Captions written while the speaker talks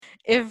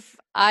if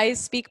I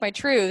speak my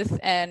truth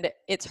and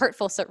it's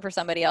hurtful for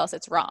somebody else,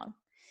 it's wrong.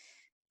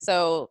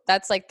 So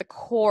that's like the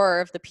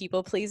core of the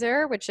people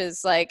pleaser, which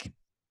is like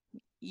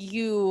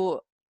you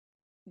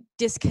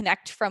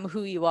disconnect from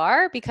who you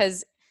are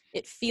because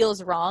it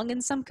feels wrong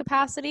in some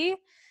capacity.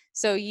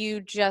 So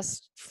you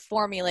just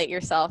formulate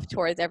yourself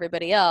towards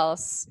everybody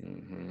else.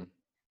 Mm-hmm.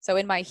 So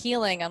in my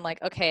healing, I'm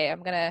like, okay,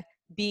 I'm going to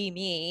be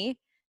me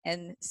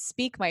and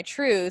speak my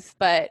truth.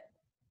 But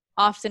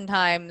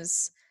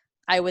oftentimes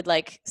I would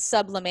like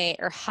sublimate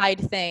or hide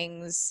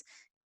things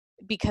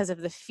because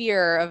of the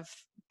fear of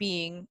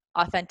being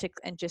authentic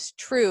and just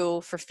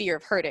true for fear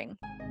of hurting.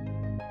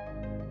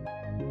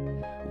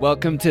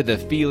 Welcome to the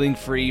Feeling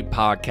Free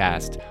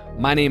podcast.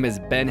 My name is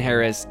Ben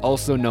Harris,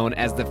 also known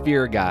as the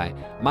Fear Guy.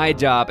 My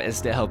job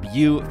is to help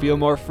you feel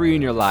more free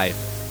in your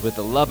life with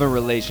the love and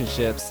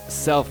relationships,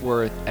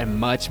 self-worth, and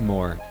much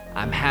more.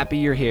 I'm happy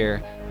you're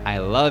here. I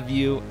love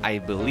you. I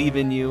believe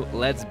in you.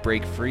 Let's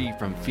break free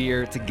from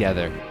fear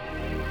together.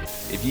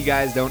 If you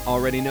guys don't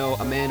already know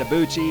Amanda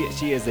Bucci,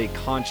 she is a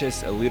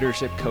conscious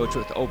leadership coach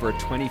with over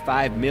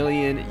 25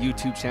 million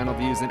YouTube channel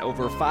views and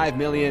over 5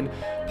 million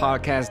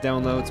podcast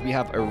downloads. We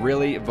have a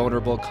really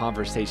vulnerable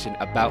conversation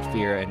about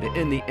fear, and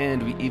in the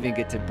end, we even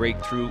get to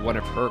break through one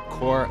of her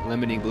core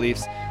limiting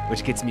beliefs,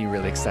 which gets me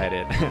really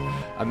excited.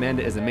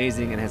 Amanda is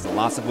amazing and has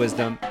lots of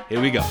wisdom.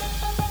 Here we go.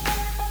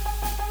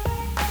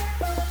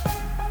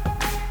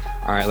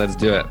 All right, let's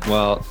do it.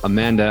 Well,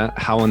 Amanda,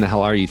 how in the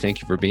hell are you?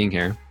 Thank you for being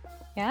here.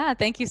 Yeah,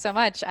 thank you so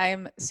much.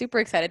 I'm super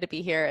excited to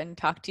be here and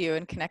talk to you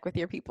and connect with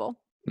your people.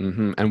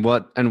 Mm-hmm.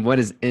 And what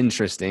is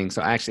interesting,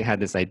 so I actually had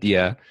this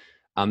idea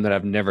that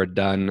I've never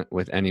done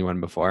with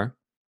anyone before.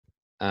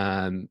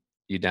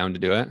 You down to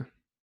do it?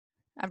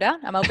 I'm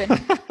down. I'm open.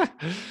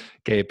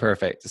 Okay,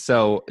 perfect.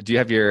 So do you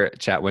have your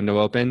chat window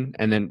open?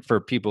 And then for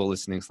people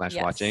listening /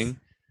 watching,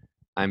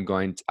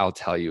 I'll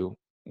tell you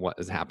what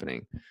is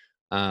happening.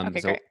 Okay,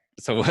 great.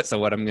 So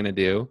what I'm going to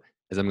do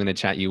is I'm going to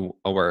chat you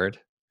a word.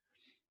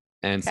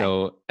 And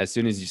so as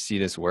soon as you see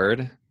this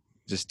word,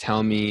 just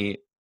tell me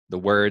the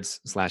words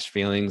 /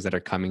 feelings that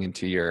are coming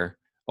into your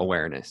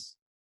awareness.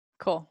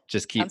 Cool.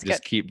 Just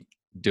keep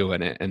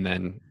doing it. And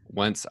then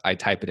once I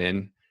type it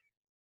in,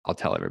 I'll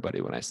tell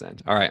everybody when I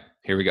send. All right,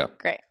 here we go.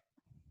 Great.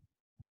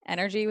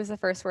 Energy was the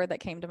first word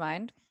that came to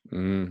mind.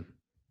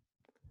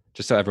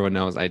 Just so everyone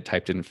knows, I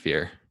typed in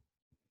fear.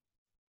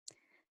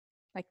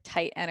 Like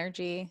tight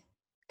energy,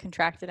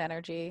 contracted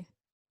energy,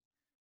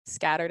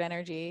 scattered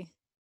energy,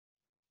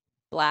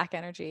 black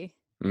energy.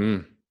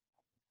 Yeah.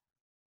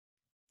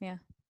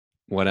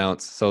 What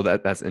else? So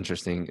that's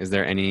interesting. Is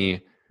there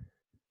any,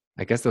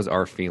 I guess those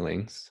are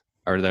feelings.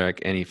 Are there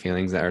like any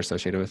feelings that are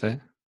associated with it?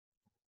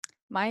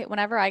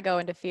 Whenever I go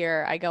into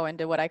fear, I go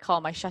into what I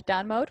call my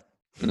shutdown mode.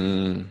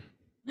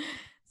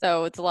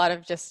 So it's a lot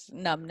of just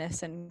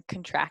numbness and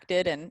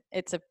contracted, and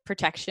it's a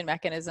protection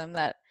mechanism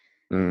that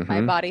my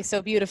body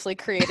so beautifully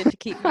created to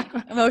keep me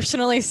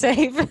emotionally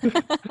safe.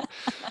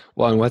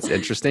 Well, and what's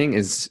interesting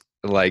is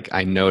like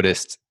I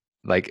noticed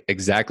like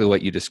exactly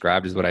what you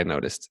described is what I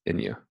noticed in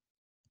you.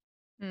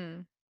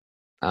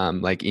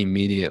 Like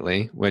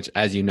immediately, which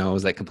as you know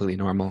is like completely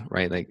normal,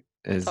 right? Like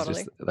is totally.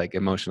 Just like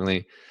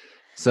emotionally.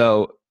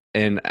 So,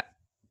 and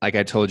like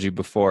I told you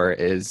before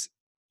is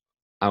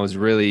I was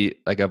really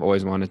like, I've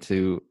always wanted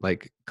to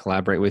like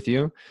collaborate with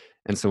you.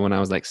 And so when I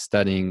was like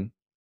studying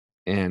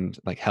and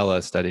like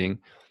hella studying,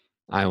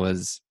 I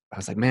was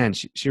like, man,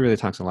 she really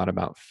talks a lot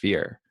about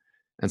fear.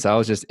 And so I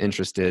was just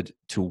interested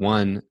to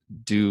one,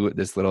 do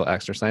this little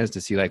exercise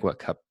to see like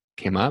what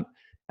came up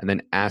and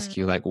then ask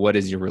you like, what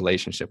is your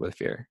relationship with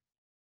fear?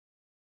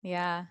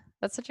 Yeah,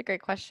 that's such a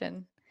great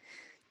question.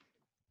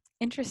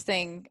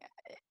 Interesting.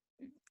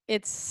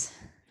 It's,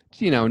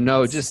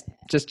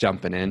 just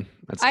jumping in.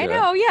 I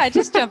know. Yeah.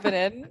 Just jumping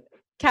in.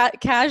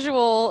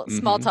 Casual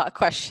small talk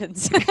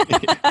questions.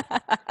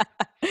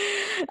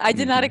 I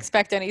did not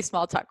expect any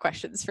small talk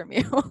questions from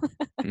you.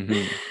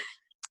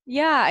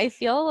 Yeah, I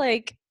feel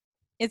like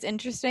it's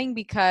interesting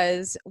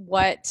because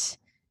what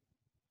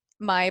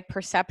my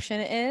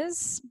perception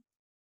is,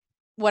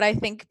 what I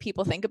think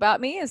people think about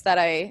me is that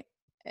I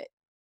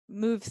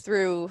move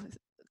through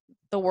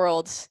the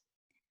world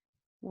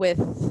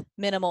with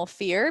minimal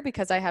fear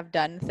because I have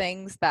done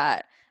things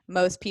that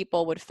most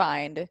people would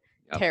find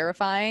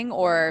terrifying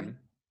or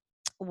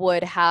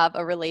would have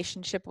a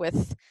relationship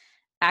with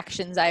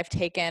actions I've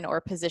taken or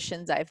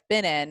positions I've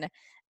been in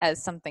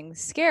as something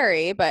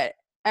scary. But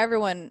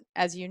everyone,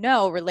 as you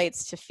know,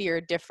 relates to fear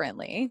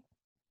differently.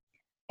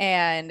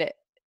 And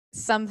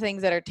some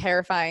things that are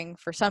terrifying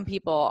for some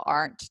people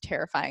aren't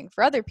terrifying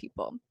for other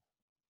people.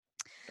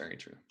 Very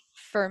true.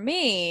 For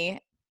me,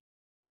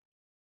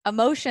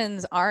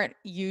 emotions aren't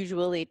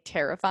usually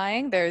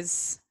terrifying.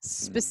 There's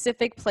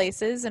specific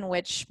places in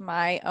which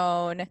my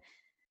own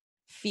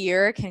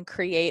fear can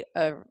create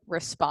a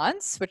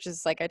response, which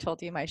is, like I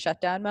told you, my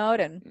shutdown mode.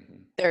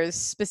 And there's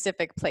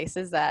specific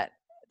places that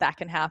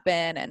can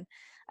happen. And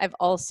I've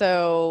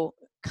also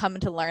come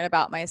to learn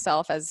about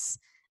myself as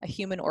a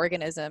human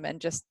organism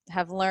and just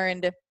have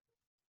learned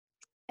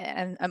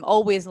and I'm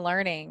always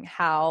learning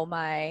how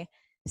my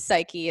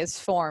psyche is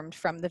formed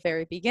from the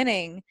very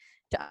beginning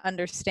to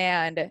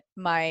understand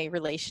my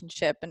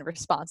relationship and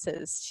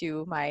responses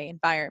to my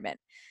environment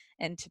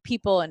and to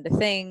people and to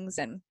things.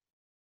 And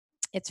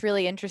it's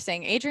really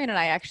interesting. Adrian and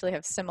I actually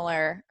have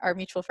similar, our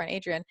mutual friend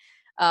Adrian,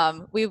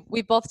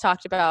 we both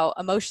talked about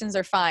emotions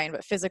are fine,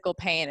 but physical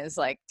pain is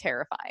like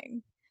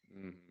terrifying.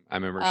 I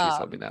remember she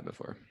told me that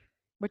before.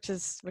 Which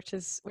is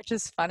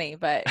funny,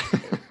 but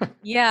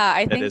yeah,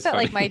 I think that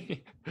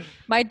like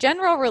my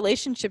general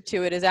relationship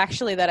to it is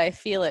actually that I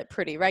feel it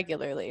pretty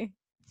regularly.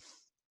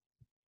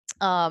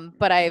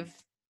 But I've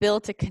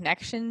built a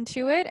connection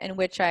to it in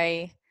which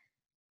I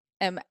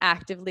am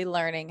actively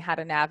learning how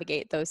to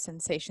navigate those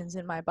sensations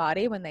in my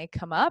body when they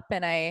come up,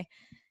 and I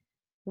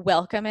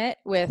welcome it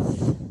with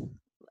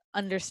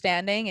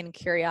understanding and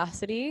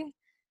curiosity,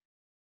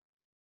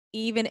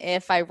 even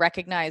if I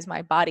recognize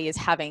my body is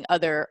having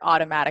other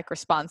automatic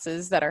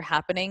responses that are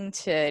happening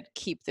to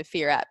keep the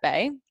fear at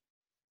bay.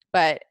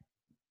 But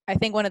I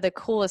think one of the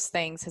coolest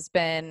things has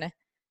been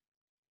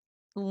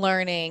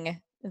learning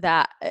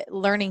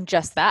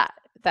just that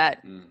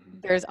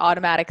there's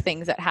automatic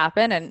things that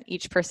happen, and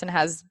each person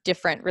has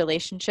different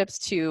relationships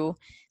to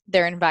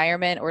their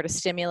environment or to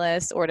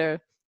stimulus or to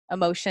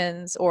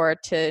emotions or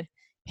to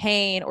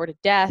pain or to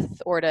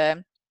death or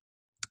to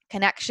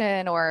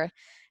connection or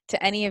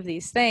to any of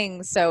these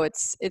things. So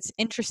it's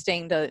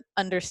interesting to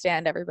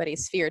understand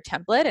everybody's fear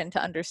template and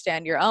to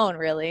understand your own,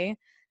 really.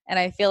 And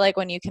I feel like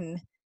when you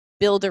can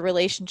build a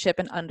relationship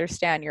and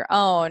understand your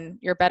own,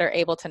 you're better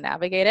able to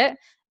navigate it.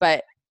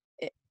 But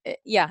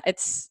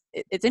it's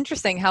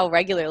interesting how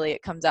regularly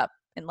it comes up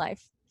in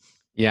life.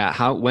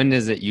 Yeah. When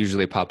does it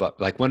usually pop up?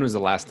 Like, when was the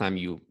last time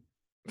you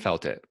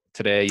felt it?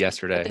 Today,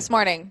 yesterday? This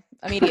morning,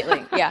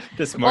 immediately. Yeah.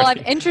 This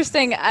morning. Well,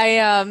 interesting.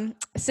 I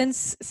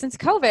since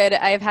COVID,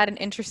 I've had an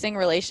interesting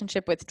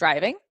relationship with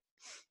driving.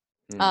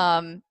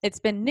 It's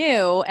been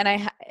new,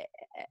 and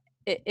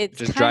it's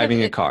just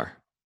driving a car.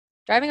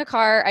 Driving a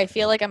car, I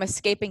feel like I'm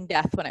escaping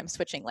death when I'm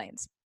switching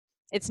lanes.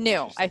 It's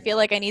new. I feel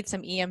like I need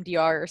some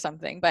EMDR or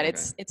something, but okay.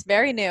 It's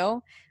very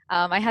new.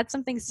 I had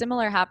something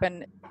similar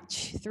happen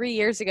 3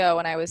 years ago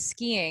when I was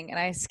skiing, and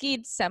I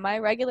skied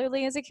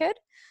semi-regularly as a kid,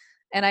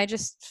 and I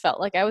just felt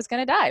like I was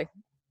going to die.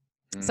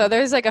 So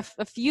there's like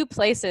a few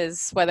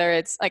places, whether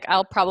it's like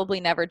I'll probably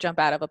never jump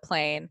out of a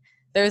plane.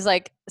 There's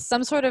like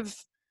some sort of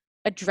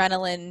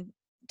adrenaline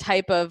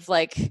type of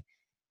like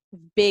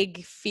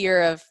big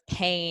fear of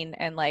pain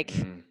and like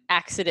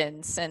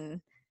accidents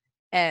and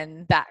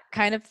that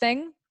kind of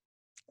thing.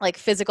 Like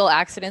physical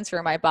accidents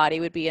where my body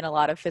would be in a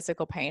lot of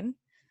physical pain.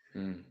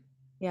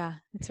 Yeah,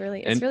 it's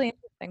really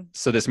interesting.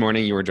 So this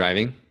morning you were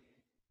driving?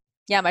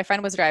 Yeah, my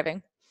friend was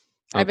driving.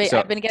 I've been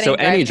getting so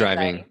any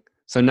driving anxiety.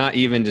 So not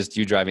even just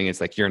you driving, it's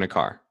like you're in a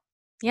car.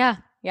 Yeah.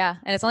 And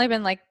it's only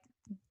been like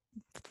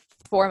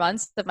 4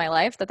 months of my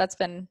life that's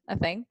been a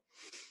thing.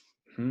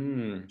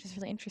 Which is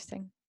really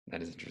interesting.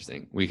 That is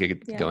interesting. We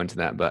could go into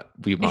that, but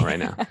we won't right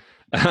now.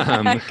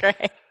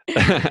 Great.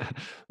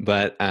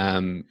 But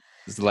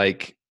it's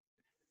like,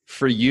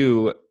 for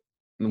you,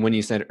 when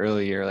you said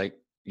earlier, like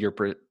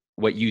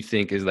what you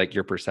think is like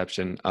your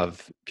perception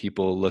of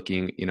people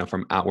looking,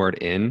 from outward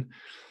in,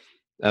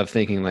 of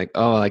thinking like,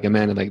 oh, like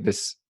Amanda, like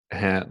this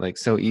had like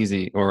so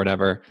easy or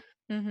whatever.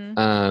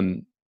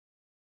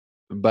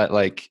 But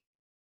like,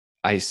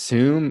 I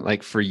assume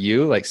like for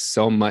you, like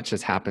so much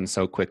has happened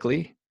so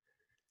quickly.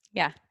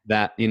 Yeah.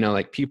 That,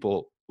 like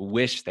people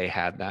wish they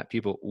had that.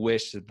 People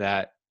wish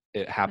that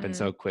it happened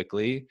so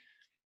quickly.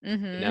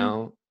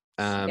 Yeah,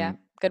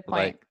 good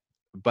point.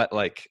 But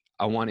like,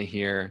 I want to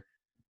hear,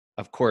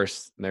 of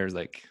course, there's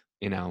like,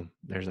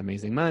 there's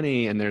amazing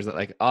money and there's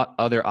like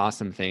other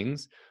awesome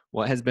things.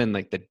 What has been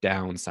like the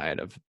downside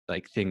of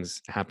like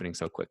things happening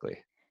so quickly?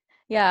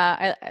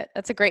 Yeah,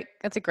 that's a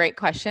great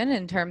question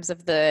in terms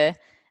of the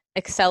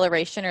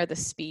acceleration or the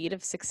speed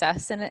of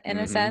success in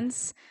a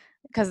sense,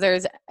 because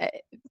there's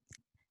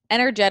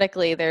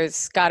energetically,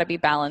 there's got to be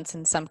balance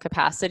in some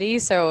capacity.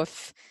 So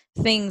if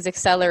things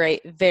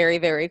accelerate very,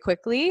 very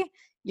quickly,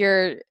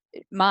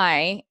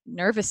 my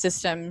nervous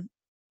system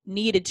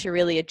needed to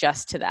really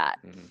adjust to that.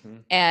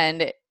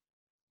 And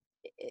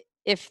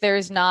if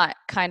there's not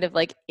kind of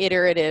like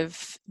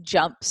iterative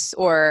jumps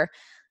or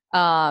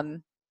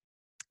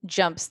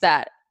jumps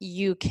that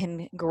you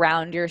can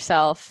ground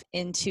yourself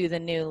into the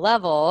new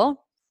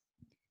level,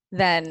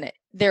 then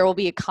there will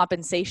be a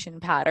compensation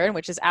pattern,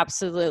 which is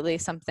absolutely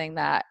something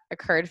that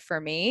occurred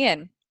for me.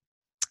 And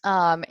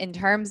in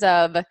terms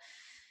of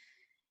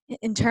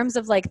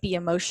like the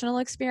emotional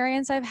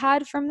experience I've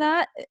had from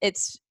that,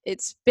 it's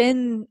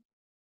been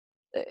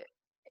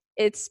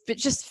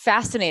just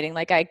fascinating.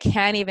 Like I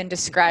can't even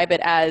describe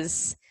it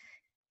as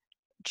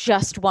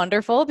just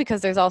wonderful, because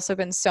there's also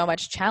been so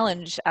much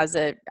challenge as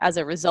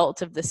a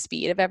result of the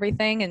speed of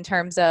everything. In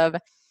terms of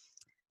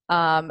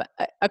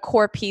a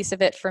core piece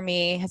of it for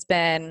me has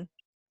been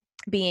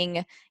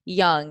being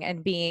young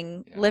and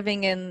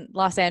living in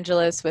Los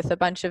Angeles with a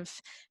bunch of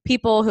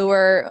people who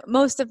are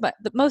most of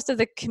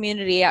the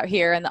community out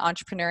here in the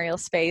entrepreneurial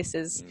space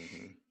is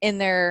in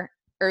their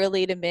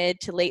early to mid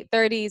to late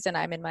 30s, and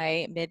I'm in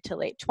my mid to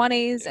late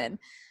 20s, and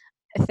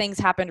things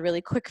happened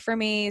really quick for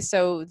me.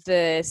 So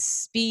the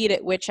speed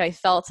at which I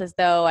felt as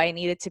though I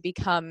needed to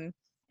become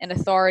an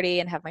authority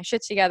and have my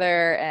shit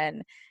together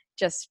and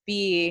just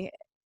be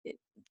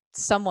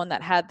someone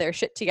that had their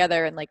shit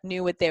together and like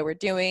knew what they were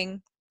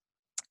doing,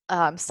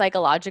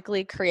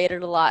 psychologically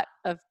created a lot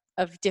of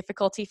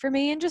difficulty for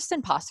me, and just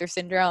imposter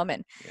syndrome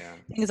and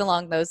things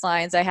along those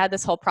lines. I had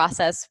this whole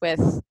process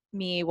with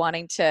me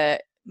wanting to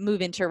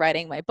move into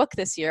writing my book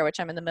this year, which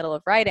I'm in the middle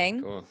of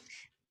writing. Cool.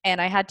 And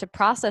I had to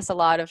process a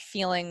lot of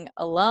feeling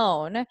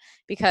alone,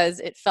 because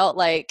it felt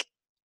like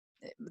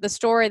the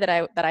story that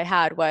I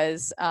had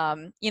was,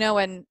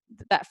 when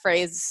that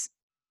phrase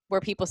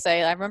where people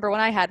say, I remember when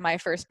I had my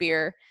first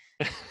beer,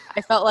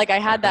 I felt like I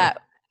had that,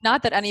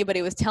 not that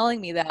anybody was telling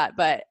me that,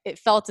 but it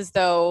felt as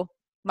though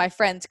my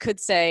friends could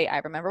say, I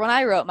remember when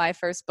I wrote my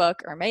first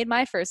book or made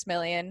my first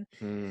million,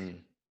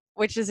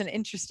 which is an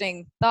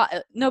interesting thought.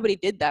 Nobody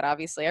did that,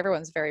 obviously.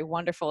 Everyone's very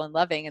wonderful and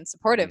loving and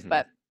supportive,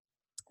 but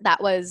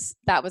that was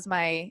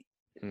my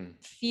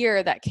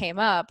fear that came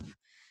up,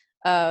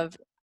 of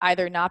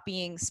either not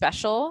being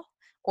special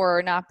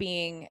or not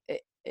being,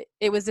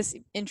 it was this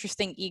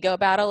interesting ego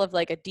battle of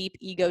like a deep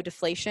ego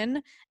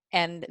deflation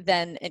and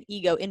then an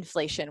ego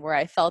inflation, where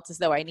I felt as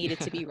though I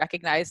needed to be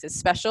recognized as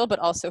special, but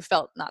also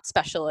felt not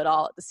special at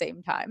all at the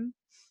same time.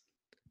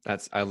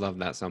 I love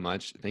that so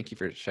much. Thank you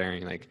for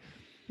sharing. Like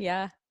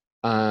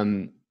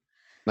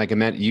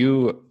Annette,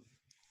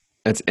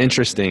 it's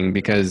interesting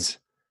because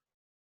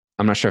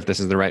I'm not sure if this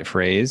is the right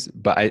phrase,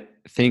 but I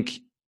think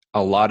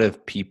a lot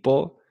of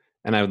people,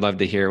 and I would love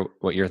to hear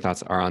what your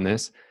thoughts are on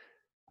this.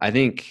 I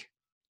think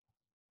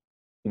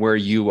where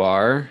you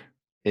are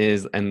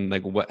is, and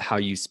like how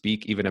you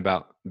speak even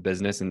about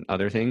business and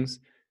other things,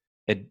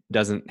 it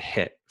doesn't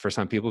hit for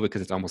some people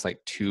because it's almost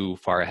like too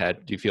far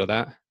ahead. Do you feel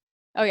that?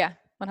 Oh yeah,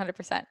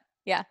 100%.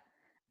 Yeah.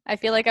 I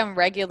feel like I'm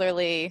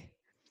regularly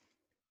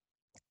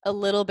a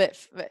little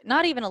bit,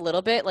 not even a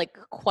little bit, like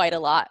quite a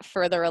lot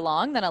further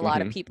along than a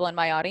lot of people in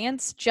my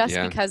audience, just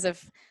because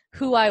of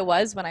who I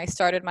was when I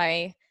started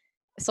my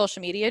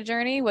social media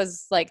journey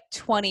was like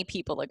 20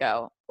 people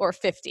ago or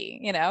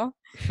 50,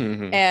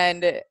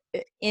 and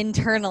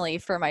internally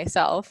for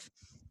myself.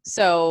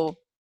 So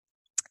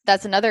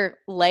that's another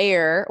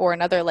layer or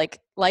another like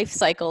life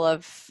cycle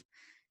of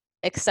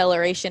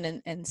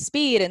acceleration and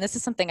speed. And this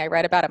is something I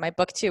write about in my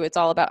book too. It's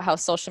all about how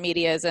social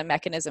media is a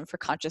mechanism for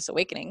conscious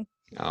awakening.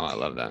 Oh, I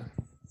love that.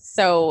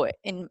 So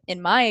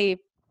in my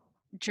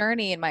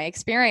journey, in my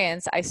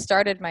experience, I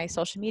started my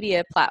social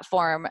media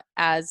platform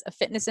as a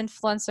fitness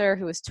influencer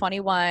who was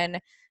 21,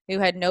 who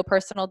had no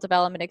personal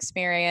development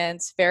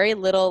experience, very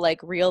little like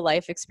real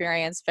life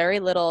experience, very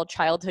little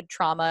childhood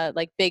trauma,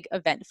 like big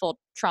eventful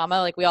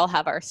trauma. Like we all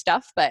have our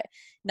stuff, but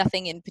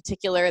nothing in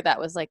particular that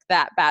was like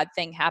that bad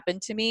thing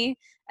happened to me.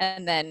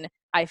 And then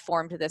I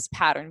formed this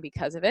pattern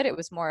because of it. It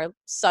was more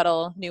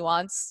subtle,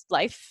 nuanced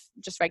life,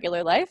 just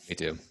regular life. Me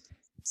too.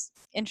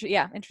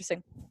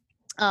 Interesting.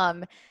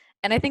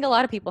 And I think a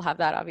lot of people have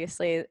that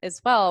obviously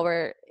as well,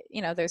 where,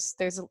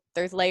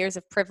 there's layers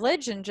of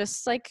privilege and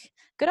just like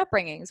good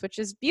upbringings, which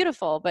is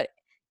beautiful, but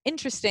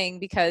interesting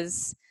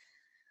because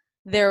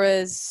there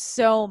was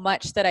so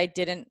much that I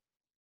didn't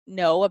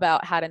know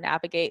about how to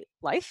navigate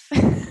life.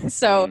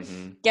 So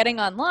getting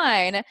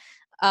online,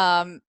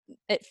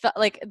 it felt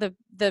like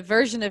the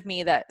version of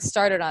me that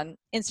started on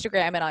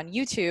Instagram and on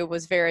YouTube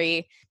was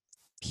very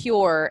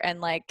pure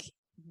and like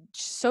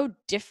so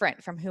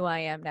different from who I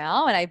am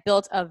now. And I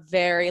built a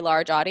very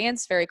large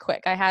audience very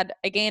quick. I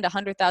gained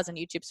 100,000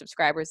 YouTube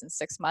subscribers in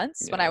 6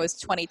 months when I was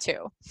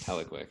 22.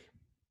 Hella quick.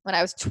 When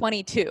I was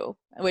 22,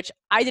 which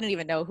I didn't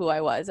even know who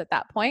I was at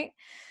that point.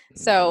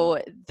 So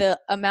the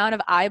amount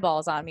of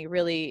eyeballs on me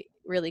really,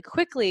 really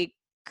quickly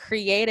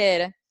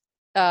created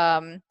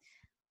an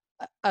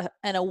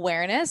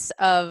awareness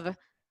of,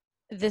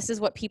 this is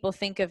what people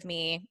think of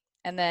me.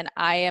 And then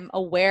I am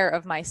aware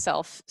of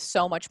myself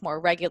so much more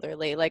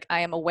regularly. Like I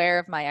am aware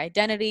of my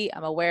identity.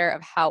 I'm aware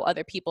of how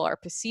other people are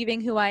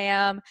perceiving who I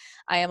am.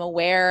 I am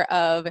aware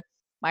of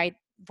my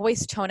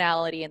voice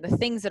tonality and the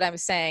things that I'm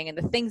saying and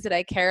the things that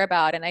I care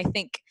about. And I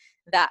think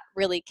that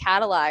really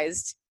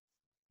catalyzed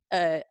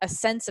a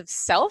sense of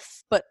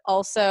self, but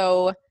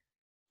also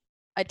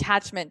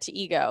attachment to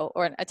ego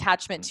or an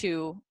attachment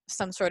to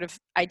some sort of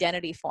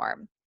identity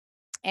form.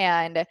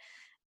 And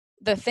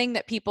the thing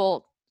that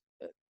people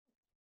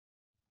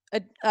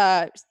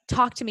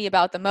talk to me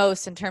about the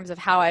most in terms of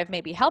how I've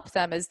maybe helped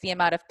them is the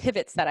amount of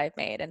pivots that I've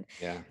made and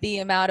the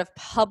amount of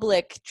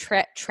public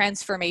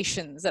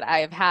transformations that I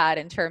have had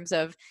in terms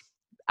of,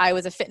 I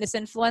was a fitness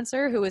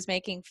influencer who was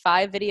making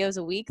 5 videos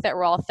a week that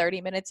were all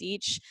 30 minutes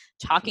each,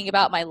 talking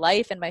about my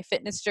life and my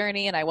fitness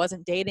journey. And I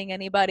wasn't dating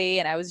anybody.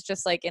 And I was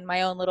just like in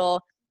my own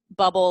little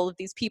bubble of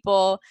these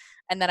people.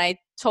 And then I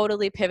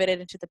totally pivoted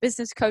into the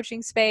business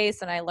coaching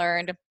space, and I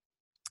learned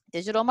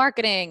digital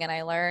marketing, and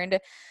I learned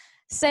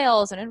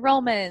sales and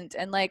enrollment,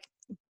 and like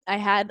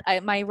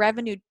my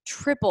revenue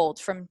tripled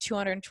from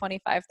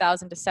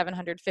 225,000 to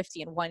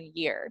 750 in 1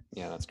 year.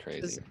 Yeah, that's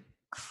crazy.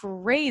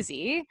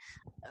 crazy,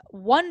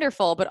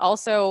 wonderful, but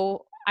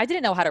also I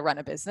didn't know how to run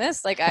a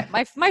business. Like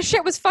my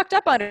shit was fucked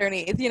up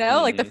underneath,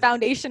 like the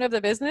foundation of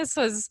the business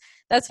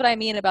that's what I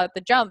mean about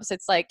the jumps.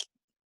 It's like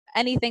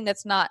anything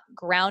that's not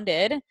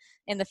grounded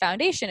in the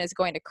foundation is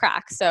going to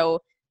crack. So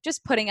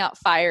just putting out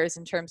fires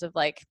in terms of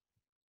like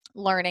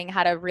learning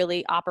how to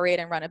really operate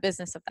and run a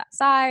business of that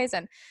size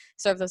and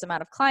serve those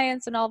amount of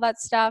clients and all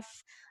that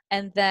stuff.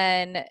 And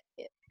then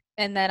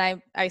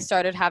I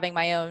started having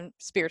my own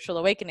spiritual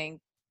awakening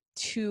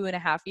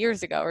 2.5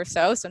 years ago or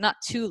so. So not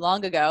too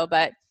long ago,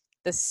 but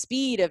the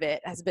speed of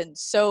it has been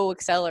so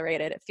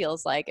accelerated. It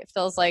feels like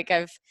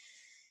I've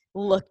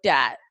looked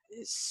at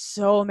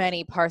so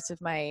many parts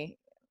of my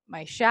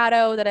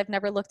shadow that I've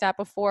never looked at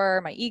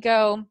before, my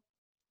ego,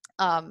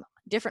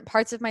 different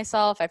parts of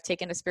myself. I've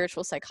taken a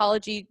spiritual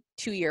psychology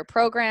 2-year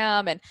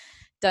program and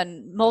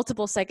done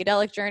multiple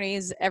psychedelic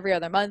journeys every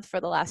other month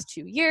for the last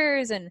 2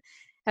 years, and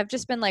have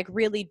just been like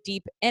really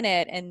deep in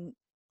it, and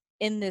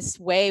in this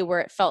way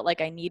where it felt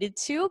like I needed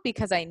to,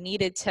 because I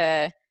needed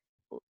to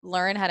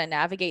learn how to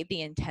navigate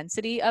the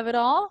intensity of it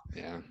all.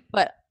 Yeah.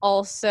 But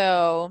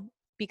also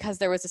because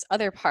there was this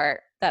other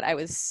part that I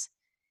was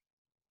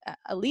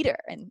a leader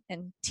and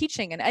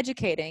teaching and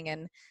educating,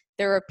 and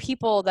there were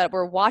people that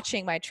were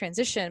watching my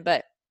transition.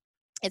 But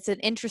it's an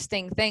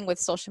interesting thing with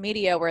social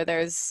media where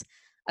there's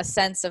a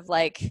sense of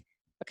like,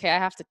 okay, I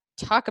have to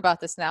talk about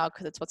this now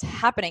because it's what's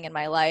happening in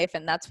my life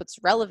and that's what's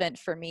relevant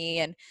for me,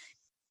 and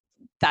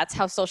that's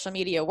how social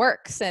media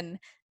works. And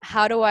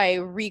how do I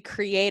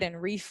recreate and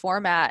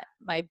reformat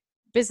my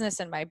business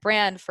and my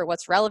brand for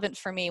what's relevant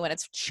for me when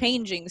it's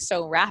changing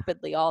so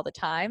rapidly all the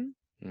time?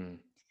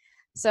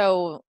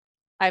 So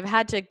I've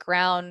had to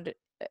ground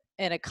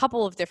in a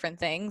couple of different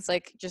things,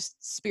 like just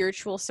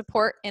spiritual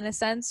support in a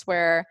sense,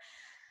 where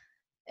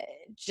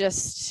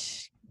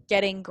just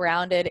getting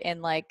grounded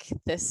in like,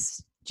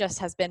 this just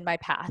has been my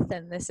path,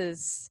 and this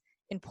is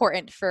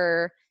important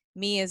for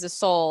me as a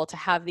soul to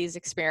have these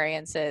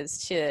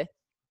experiences, to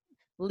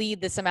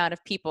lead this amount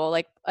of people.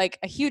 Like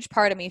a huge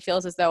part of me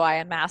feels as though I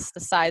amassed the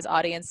size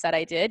audience that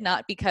I did,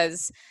 not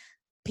because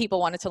people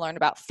wanted to learn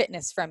about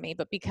fitness from me,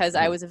 but because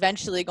I was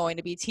eventually going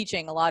to be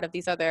teaching a lot of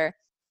these other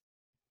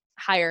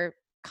higher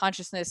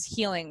consciousness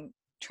healing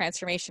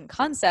transformation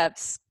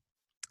concepts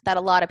that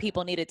a lot of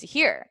people needed to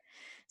hear.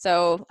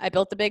 So I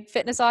built a big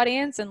fitness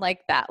audience, and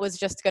like that was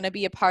just going to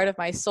be a part of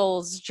my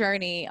soul's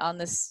journey on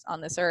this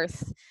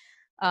earth.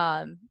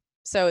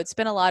 So it's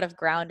been a lot of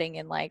grounding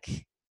in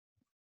like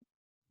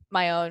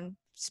my own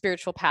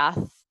spiritual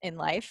path in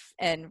life,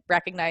 and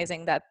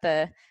recognizing that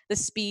the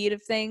speed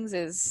of things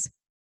is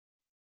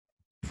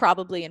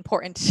probably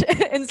important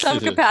in some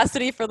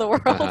capacity for the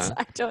world.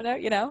 I don't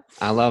know,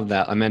 I love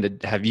that.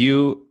 Amanda, have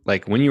you,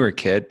 like when you were a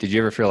kid, did you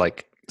ever feel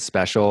like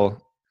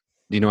special?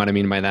 Do you know what I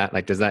mean by that?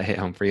 Like, does that hit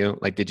home for you?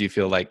 Like, did you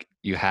feel like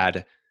you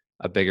had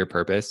a bigger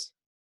purpose?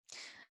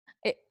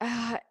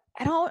 I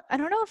don't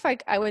know if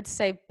I would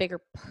say bigger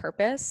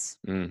purpose.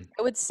 I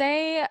would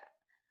say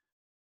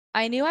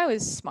I knew I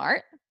was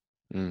smart.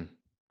 Like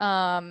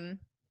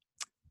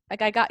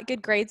I got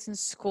good grades in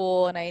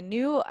school, and I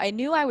knew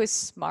I was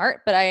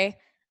smart, but I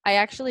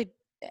actually,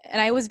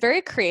 and I was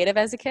very creative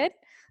as a kid.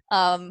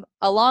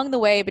 Along the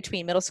way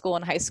between middle school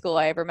and high school,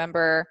 I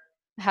remember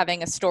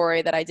having a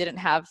story that I didn't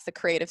have the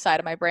creative side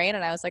of my brain,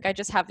 and I was like, I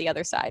just have the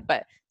other side.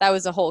 But that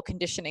was a whole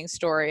conditioning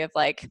story of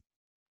like,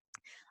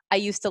 I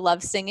used to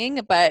love singing,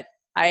 but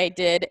I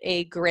did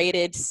a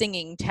graded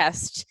singing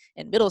test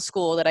in middle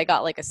school that I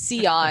got like a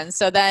C on.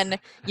 So then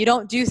you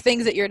don't do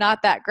things that you're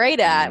not that great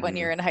at when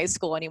you're in high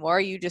school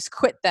anymore. You just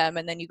quit them,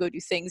 and then you go do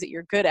things that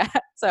you're good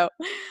at. So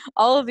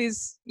all of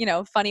these,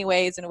 funny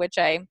ways in which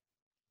I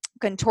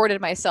contorted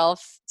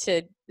myself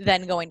to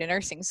then going to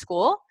nursing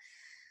school.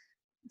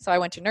 So I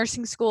went to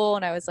nursing school,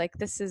 and I was like,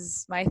 this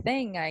is my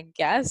thing, I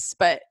guess.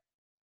 But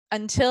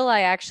until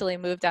I actually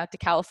moved out to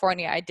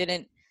California, I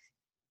didn't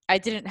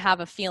have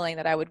a feeling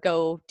that I would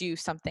go do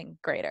something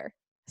greater.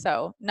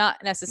 So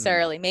not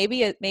necessarily,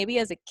 maybe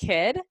as a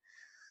kid.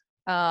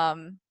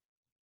 And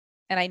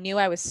I knew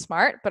I was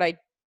smart, but I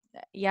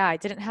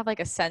didn't have like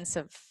a sense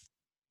of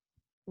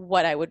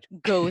what I would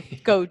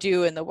go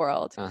do in the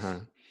world.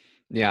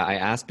 Yeah. I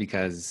asked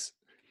because,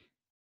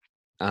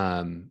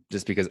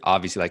 just because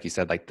obviously, like you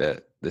said, like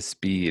the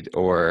speed,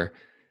 or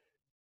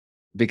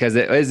because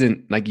it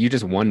isn't like, you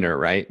just wonder,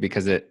 right?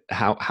 Because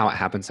how it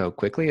happened so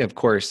quickly. Of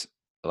course,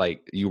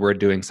 like you were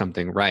doing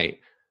something right,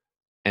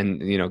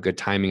 and good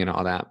timing and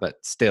all that,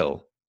 but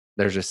still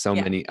there's just so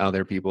many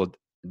other people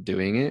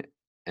doing it.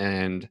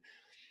 And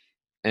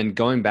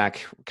going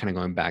back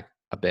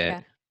a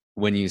bit,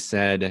 when you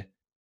said,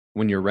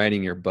 when you're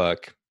writing your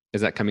book,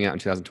 is that coming out in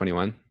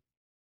 2021?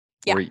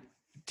 Yeah.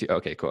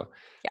 Okay, cool.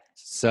 Yeah.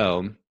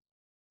 So,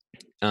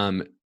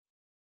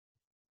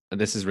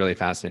 this is really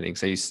fascinating.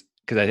 So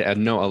because I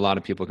know a lot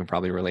of people can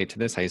probably relate to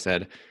this, how you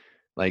said,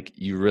 like,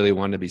 you really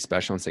want to be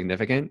special and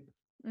significant,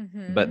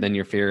 but then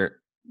your fear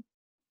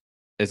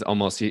is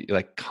almost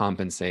like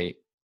compensate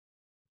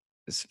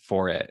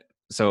for it.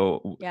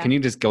 So Yeah. can you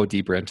just go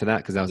deeper into that?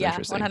 Because that was Yeah,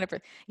 interesting.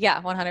 100%. Yeah,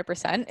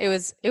 100%.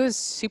 It was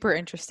super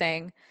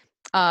interesting.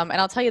 And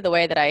I'll tell you the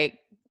way that I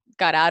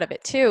got out of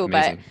it too,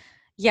 but Amazing.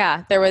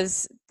 yeah, there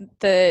was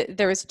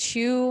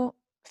two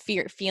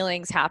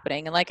feelings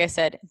happening. And like I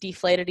said,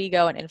 deflated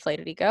ego and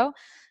inflated ego.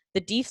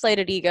 The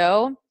deflated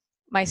ego,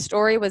 my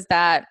story was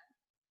that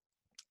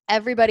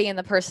everybody in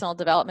the personal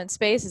development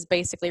space is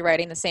basically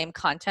writing the same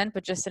content,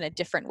 but just in a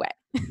different way.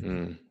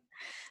 Mm.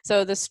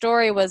 So the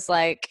story was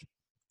like,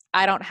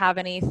 I don't have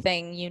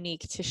anything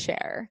unique to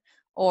share,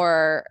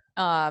 or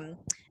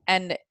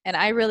and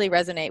I really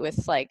resonate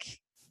with like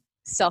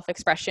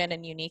self-expression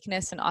and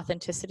uniqueness and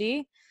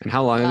authenticity. And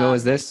how long ago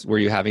was Um, this? Were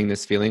you having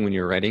this feeling when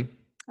you were writing?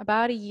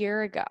 about a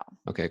year ago.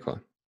 Okay, cool.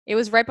 It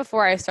was right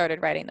before I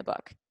started writing the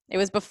book. It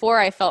was before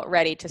I felt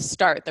ready to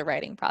start the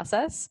writing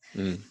process.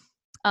 Mm.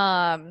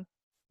 Um,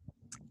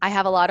 I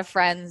have a lot of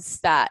friends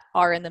that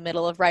are in the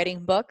middle of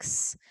writing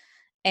books.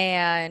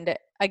 And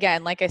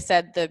again, like I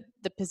said, the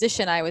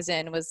position I was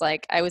in was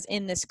like I was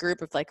in this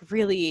group of like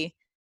really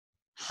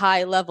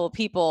high level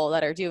people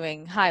that are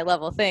doing high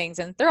level things,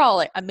 and they're all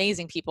like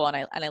amazing people,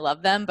 and I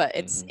love them. But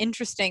it's Mm-hmm.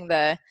 interesting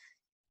the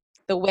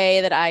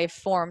way that I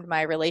formed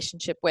my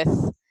relationship with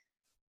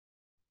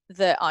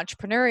the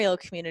entrepreneurial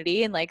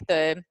community, and like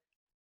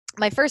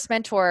my first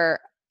mentor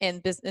in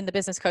the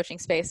business coaching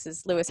space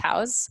is Lewis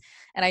Howes,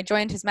 and I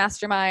joined his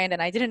mastermind,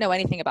 and I didn't know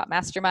anything about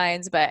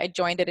masterminds, but I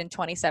joined it in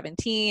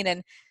 2017.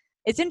 And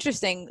it's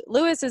interesting,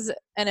 Lewis is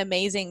an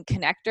amazing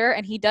connector,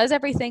 and he does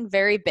everything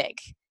very big.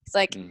 It's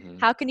like, Mm-hmm.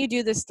 how can you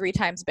do this 3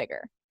 times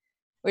bigger?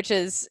 Which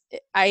is,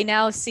 I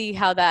now see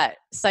how that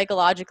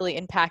psychologically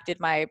impacted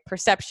my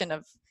perception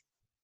of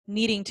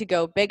needing to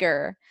go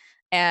bigger.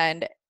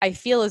 And I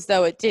feel as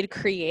though it did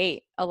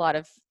create a lot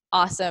of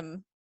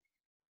awesome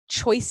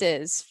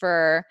choices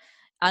for,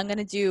 I'm going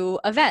to do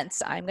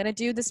events, I'm going to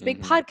do this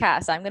big Mm-hmm.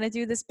 podcast, I'm going to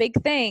do this big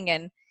thing.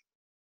 And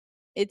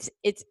it's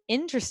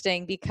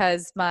interesting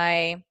because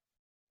I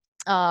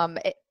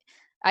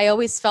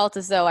always felt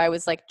as though I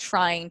was like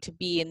trying to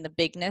be in the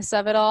bigness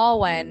of it all,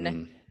 when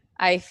Mm-hmm.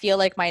 I feel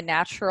like my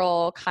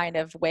natural kind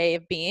of way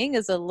of being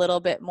is a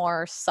little bit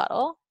more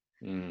subtle.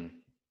 Mm.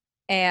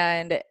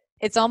 And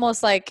it's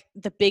almost like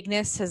the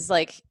bigness has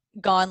like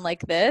gone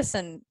like this,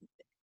 and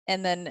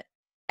then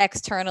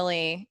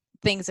externally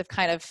things have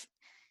kind of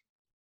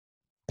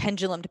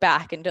pendulumed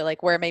back into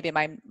like where maybe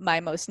my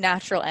most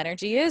natural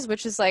energy is,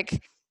 which is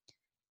like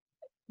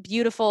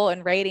beautiful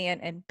and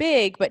radiant and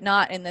big, but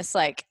not in this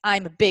like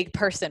I'm a big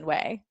person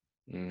way.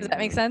 Does that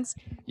make Mm-hmm. sense?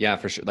 Yeah,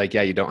 for sure. Like,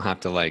 yeah, you don't have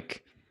to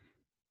like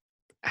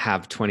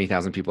have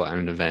 20,000 people at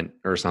an event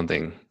or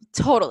something.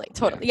 Totally, Yeah.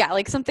 totally. Yeah,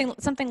 like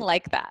something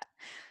like that.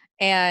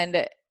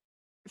 And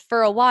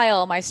for a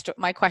while,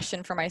 my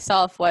question for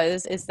myself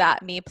was, is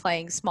that me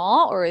playing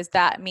small, or is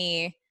that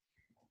me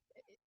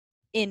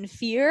in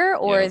fear,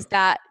 or Yeah. is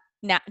that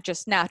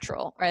just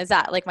natural, or is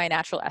that like my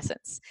natural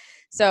essence?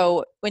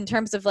 So in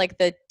terms of like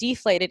the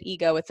deflated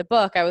ego with the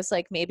book, I was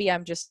like, maybe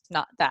I'm just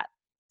not that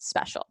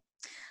special.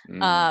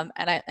 Mm.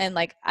 And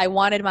like I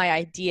wanted my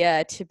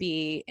idea to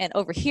be, and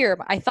over here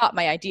I thought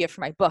my idea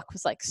for my book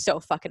was like so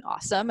fucking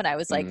awesome, and I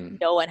was like, Mm.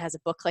 no one has a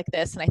book like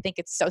this, and I think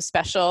it's so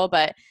special.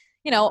 But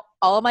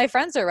all of my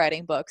friends are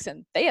writing books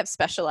and they have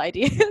special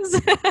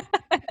ideas.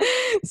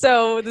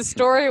 So the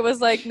story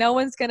was like, no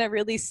one's gonna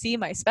really see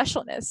my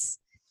specialness,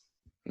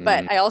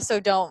 but Mm. I also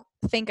don't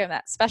think I'm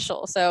that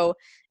special. So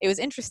it was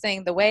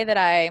interesting the way that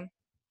I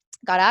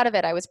got out of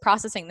it. I was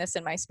processing this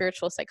in my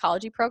spiritual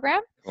psychology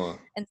program, Cool.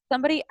 and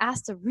somebody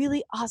asked a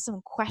really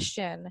awesome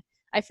question.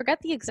 I forget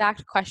the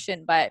exact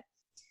question, but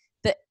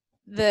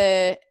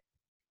the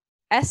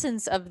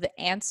essence of the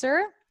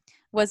answer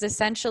was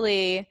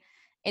essentially,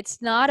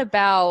 it's not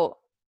about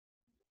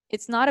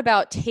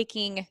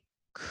taking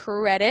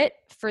credit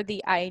for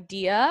the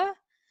idea,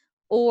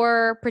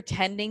 or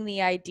pretending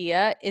the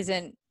idea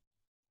isn't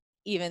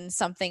even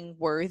something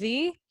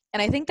worthy.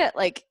 And I think that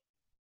like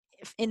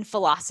in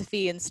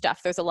philosophy and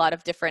stuff, there's a lot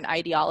of different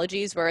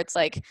ideologies where it's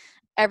like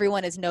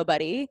everyone is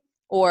nobody,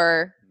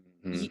 or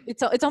Mm.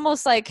 it's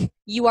almost like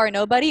you are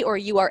nobody or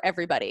you are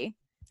everybody.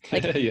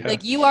 Like Yeah.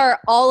 like you are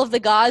all of the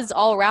gods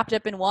all wrapped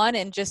up in one,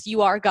 and just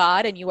you are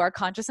God and you are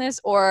consciousness,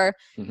 or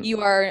Mhm.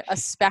 you are a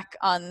speck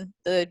on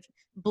the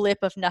blip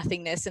of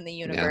nothingness in the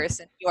Yeah. universe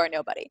and you are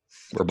nobody.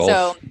 We're both.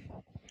 So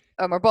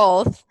we're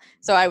both.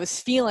 So I was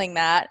feeling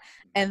that,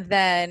 and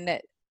then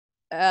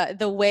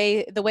the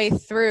way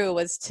through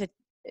was to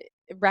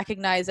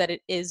recognize that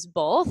it is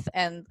both,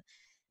 and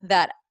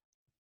that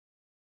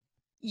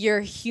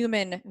your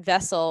human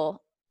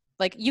vessel,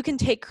 like you can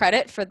take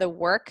credit for the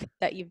work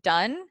that you've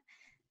done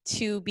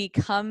to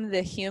become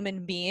the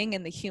human being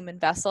in the human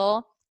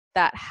vessel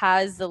that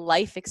has the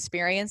life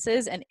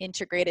experiences and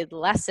integrated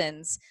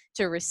lessons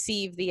to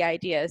receive the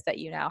ideas that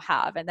you now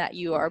have and that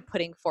you are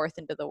putting forth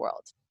into the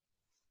world.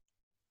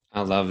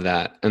 I love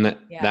that. And that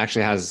Yeah.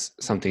 actually has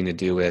something to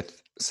do with,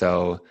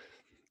 so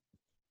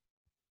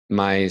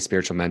my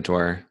spiritual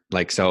mentor,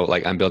 like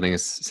I'm building a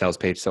sales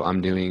page. So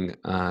I'm doing,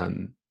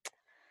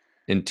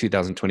 in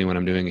 2021,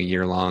 I'm doing a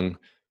year-long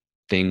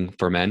thing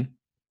for men.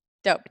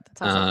 Dope.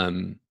 That's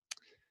awesome.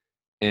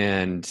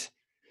 And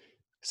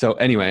so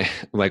anyway,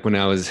 like when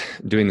I was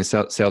doing the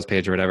sales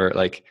page or whatever,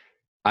 like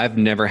I've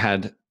never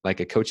had like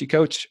a coachy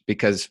coach,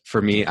 because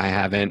for me, I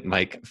haven't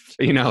like,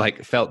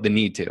 like felt the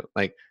need to.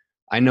 Like,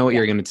 I know what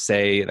you're going to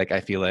say, like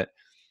I feel it.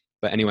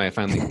 But anyway, I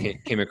finally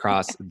came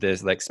across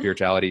this like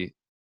spirituality,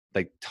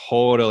 like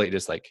totally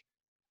just like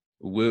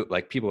woo.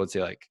 Like people would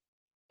say like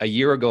a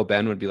year ago,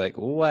 Ben would be like,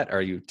 what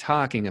are you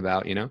talking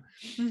about?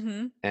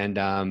 Mm-hmm.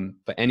 And,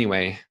 but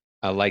anyway,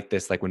 I like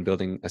this, like when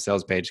building a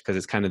sales page, because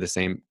it's kind of the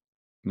same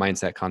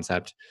mindset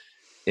concept,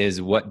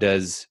 is what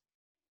does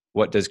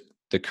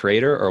the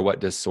creator or what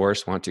does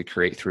source want to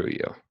create through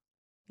you?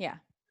 Yeah,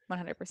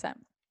 100%.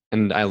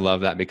 And I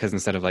love that, because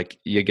instead of like,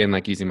 again,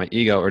 like using my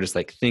ego or just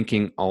like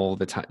thinking all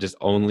the time, just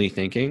only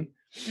thinking,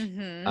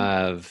 Mm-hmm.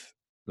 of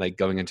like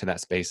going into that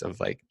space of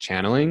like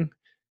channeling,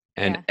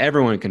 and Yeah.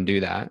 everyone can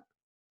do that.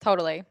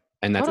 Totally.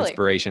 And that's Totally.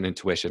 inspiration,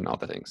 intuition, all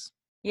the things.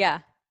 Yeah.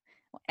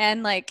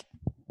 And like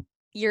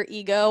your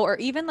ego or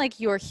even like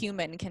your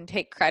human can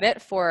take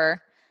credit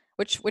for,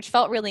 which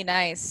felt really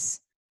nice,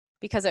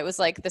 because it was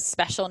like the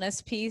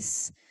specialness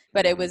piece,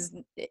 but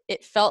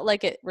it felt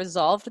like it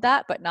resolved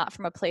that, but not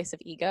from a place of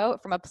ego,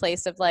 from a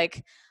place of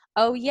like,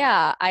 oh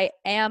yeah, I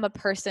am a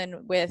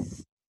person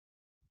with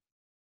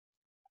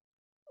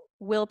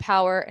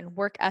willpower and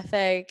work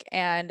ethic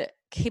and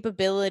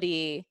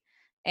capability,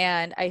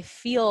 and I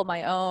feel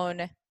my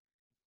own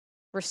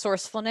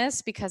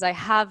resourcefulness because I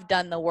have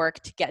done the work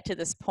to get to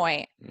this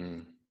point,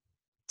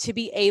 to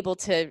be able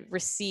to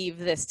receive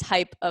this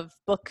type of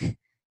book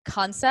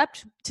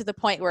concept to the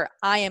point where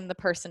I am the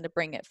person to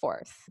bring it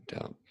forth.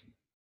 Dope.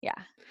 Yeah,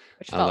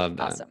 which I felt love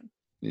that. awesome.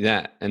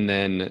 Yeah. And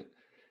then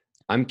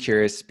I'm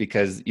curious,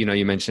 because,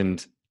 you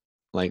mentioned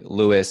like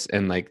Lewis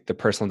and like the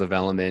personal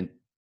development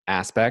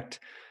aspect.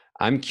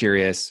 I'm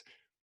curious,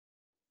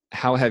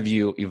 how have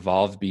you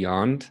evolved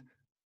beyond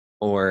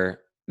or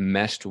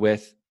meshed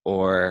with,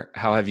 or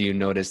how have you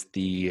noticed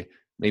the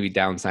maybe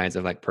downsides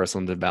of like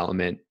personal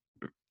development?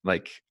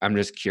 Like, I'm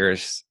just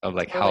curious of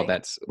like how Totally.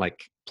 that's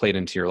like played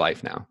into your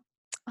life now.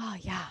 Oh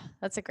yeah,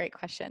 that's a great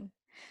question.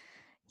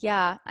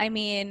 Yeah, I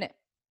mean,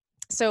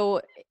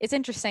 so it's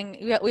interesting.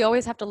 We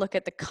always have to look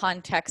at the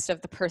context of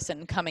the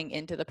person coming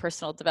into the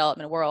personal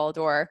development world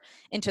or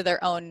into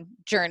their own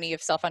journey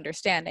of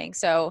self-understanding.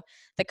 So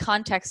the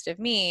context of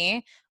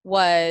me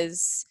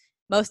was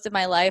most of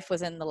my life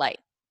was in the light,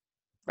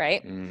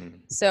 right?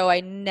 So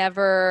I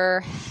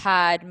never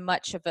had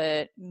much of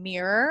a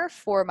mirror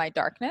for my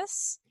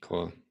darkness,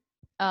 Cool.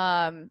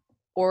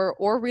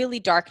 or really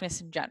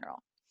darkness in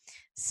general.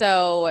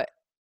 So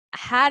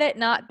had it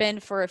not been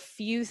for a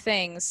few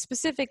things,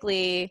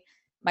 specifically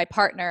my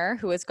partner,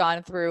 who has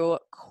gone through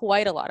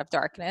quite a lot of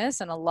darkness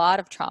and a lot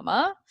of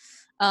trauma,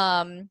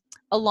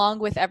 along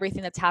with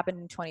everything that's happened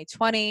in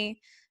 2020,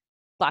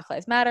 Black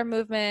Lives Matter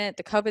movement,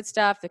 the COVID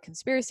stuff, the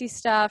conspiracy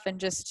stuff,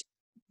 and just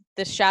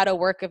the shadow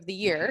work of the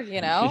year,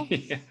 Yeah.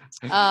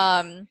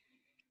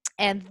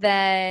 And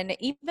then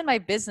even my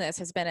business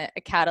has been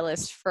a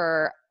catalyst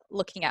for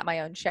looking at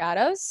my own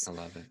shadows. I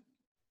love it.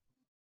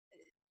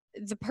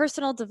 The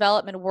personal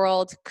development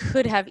world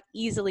could have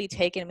easily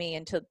taken me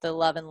into the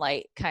love and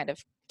light kind of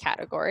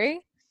category.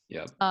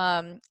 Yep.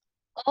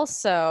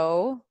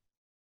 Also,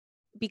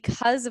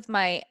 because of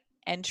my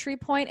entry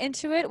point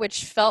into it,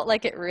 which felt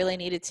like it really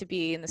needed to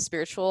be in the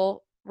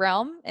spiritual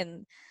realm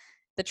and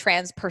the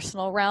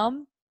transpersonal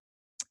realm,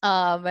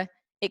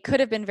 it could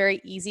have been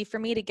very easy for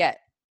me to get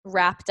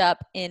wrapped up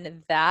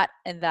in that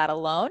and that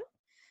alone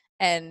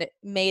and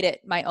made it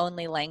my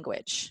only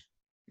language.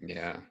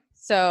 Yeah.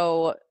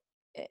 So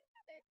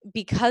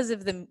because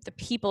of the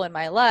people in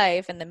my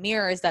life and the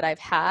mirrors that I've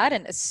had,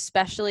 and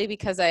especially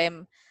because I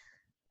am,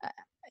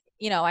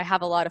 I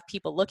have a lot of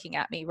people looking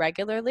at me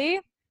regularly,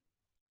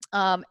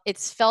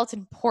 it's felt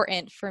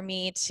important for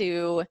me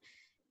to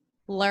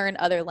learn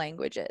other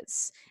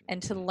languages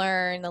and to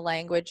learn the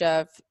language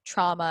of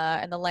trauma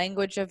and the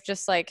language of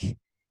just like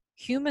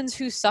humans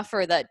who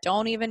suffer that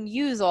don't even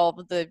use all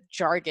of the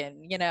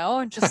jargon,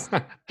 and just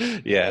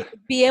Yeah.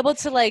 be able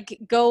to like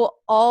go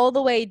all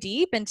the way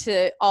deep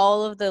into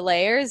all of the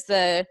layers,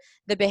 the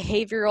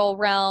behavioral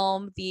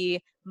realm, the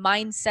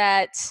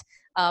mindset.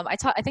 I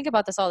think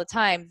about this all the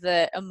time,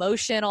 the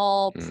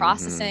emotional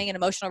processing and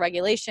emotional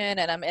regulation,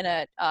 and I'm in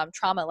a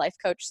trauma life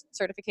coach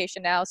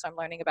certification now, so I'm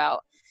learning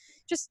about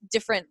just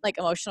different like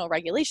emotional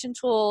regulation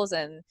tools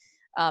and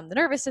the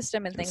nervous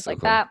system and things so like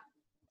cool. that,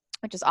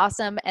 which is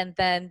awesome. And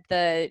then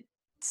the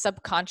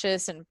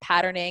subconscious and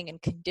patterning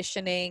and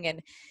conditioning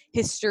and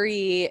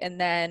history, and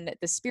then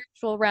the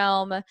spiritual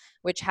realm,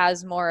 which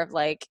has more of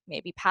like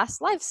maybe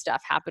past life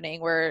stuff happening,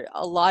 where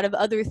a lot of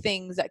other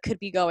things that could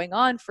be going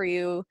on for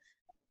you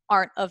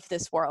aren't of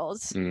this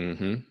world,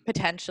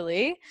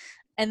 potentially.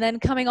 And then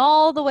coming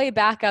all the way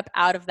back up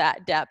out of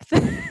that depth,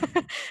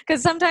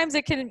 because sometimes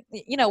it can,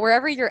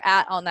 wherever you're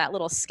at on that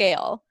little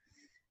scale,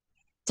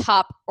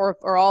 top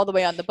or all the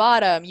way on the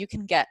bottom, you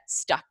can get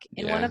stuck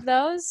in one Yeah. of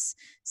those.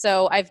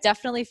 So I've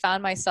definitely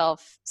found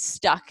myself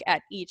stuck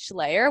at each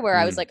layer where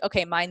I was like,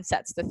 okay,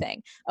 mindset's the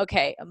thing.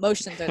 Okay,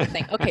 emotions are the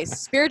thing. Okay,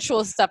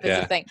 spiritual stuff is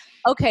the Yeah. thing.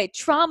 Okay,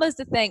 trauma is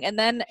the thing. And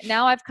then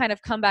now I've kind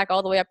of come back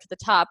all the way up to the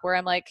top where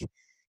I'm like,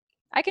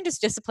 I can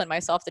just discipline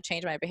myself to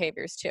change my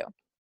behaviors too.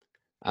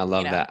 I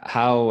love that.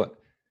 How,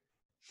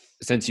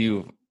 since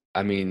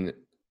I mean,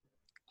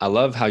 I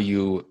love how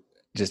you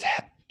just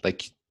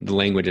like the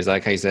languages,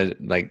 like how you said,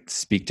 like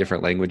speak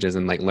different languages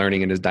and like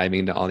learning and just diving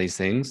into all these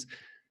things.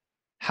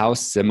 How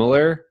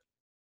similar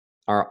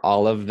are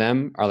all of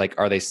them?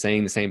 Are they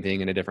saying the same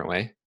thing in a different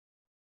way?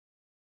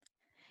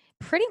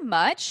 Pretty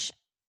much.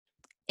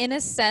 In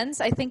a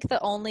sense, I think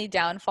the only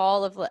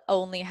downfall of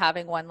only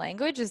having one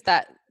language is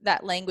that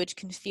that language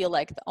can feel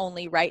like the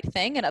only right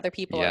thing and other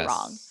people are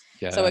wrong.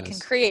 Yes. So it can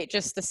Yes. create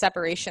just the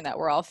separation that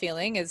we're all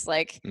feeling is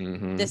like,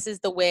 Mm-hmm. this is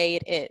the way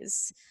it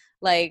is.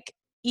 Like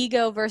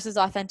ego versus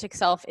authentic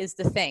self is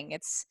the thing.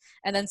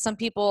 And then some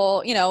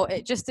people,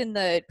 just in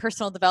the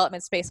personal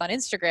development space on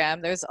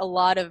Instagram, there's a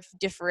lot of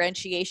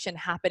differentiation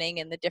happening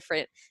in the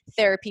different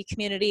therapy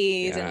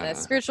communities and the Yeah.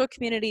 spiritual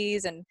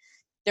communities. And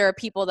there are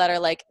people that are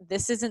like,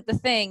 this isn't the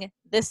thing,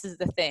 this is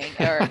the thing,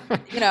 or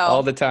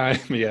All the time.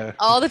 Yeah.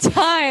 all the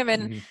time.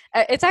 And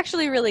Mm-hmm. it's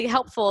actually really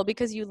helpful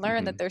because you learn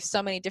Mm-hmm. that there's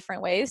so many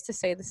different ways to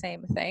say the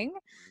same thing.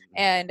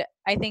 And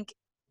I think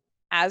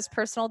as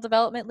personal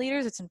development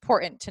leaders, it's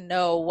important to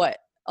know what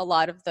a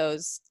lot of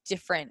those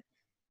different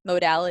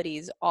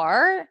modalities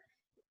are,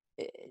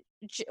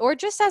 or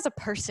just as a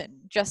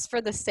person, just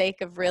for the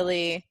sake of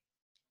really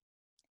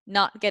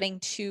not getting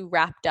too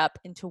wrapped up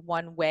into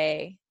one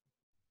way,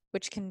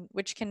 which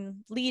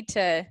can lead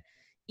to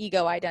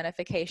ego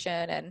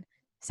identification and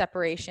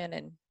separation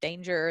and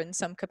danger in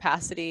some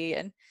capacity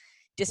and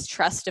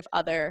distrust of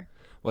other.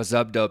 What's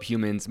up, dope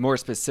humans? More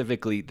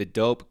specifically, the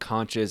dope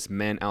conscious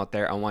men out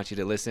there. I want you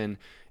to listen.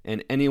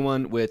 And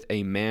anyone with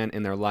a man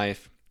in their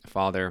life,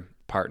 father,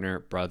 partner,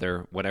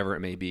 brother, whatever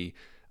it may be,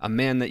 a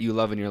man that you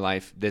love in your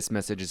life, this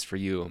message is for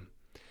you.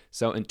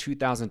 So in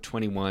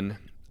 2021,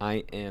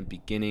 I am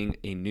beginning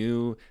a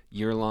new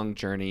year-long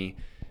journey,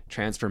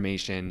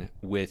 transformation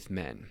with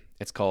men.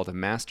 It's called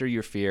Master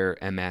Your Fear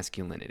and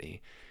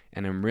Masculinity.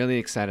 And I'm really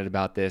excited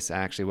about this. I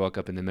actually woke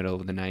up in the middle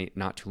of the night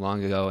not too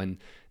long ago, and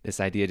this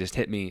idea just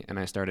hit me, and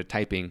I started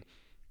typing.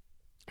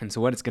 And so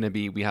what it's going to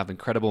be, we have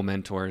incredible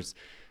mentors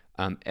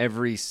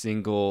every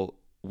single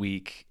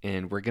week,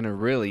 and we're going to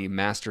really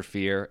master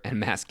fear and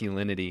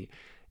masculinity.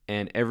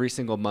 And every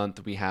single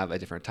month, we have a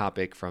different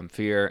topic, from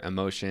fear,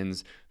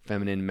 emotions,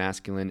 feminine,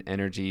 masculine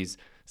energies,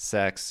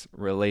 sex,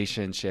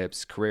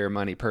 relationships, career,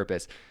 money,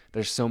 purpose.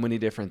 There's so many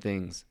different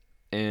things.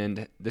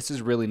 And this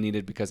is really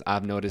needed because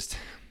I've noticed,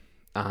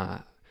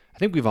 I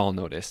think we've all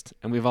noticed,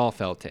 and we've all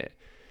felt it,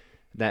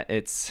 that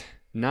it's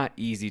not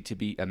easy to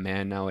be a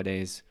man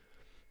nowadays,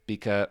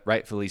 because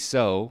rightfully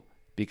so,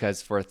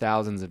 because for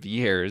thousands of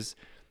years,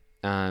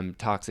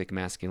 toxic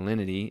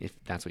masculinity, if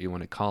that's what you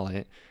want to call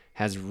it,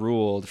 has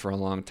ruled for a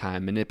long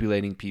time,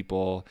 manipulating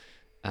people,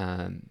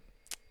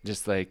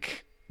 just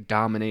like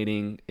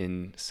dominating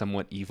in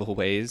somewhat evil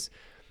ways.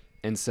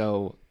 And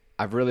so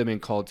I've really been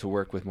called to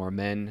work with more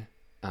men,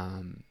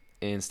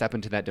 and step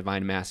into that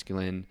divine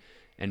masculine,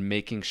 and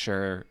making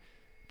sure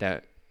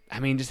that,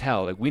 just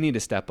hell, like we need to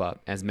step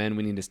up. As men,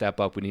 we need to step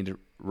up. We need to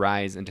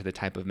rise into the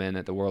type of men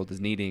that the world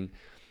is needing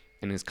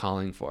and is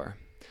calling for.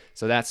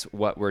 So that's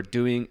what we're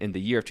doing in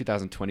the year of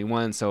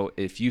 2021. So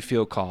if you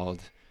feel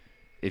called,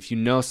 if you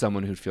know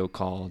someone who'd feel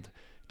called,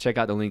 check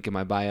out the link in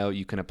my bio.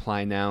 You can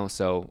apply now.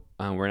 So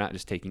we're not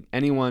just taking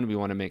anyone. We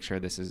want to make sure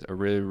this is a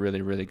really,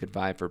 really, really good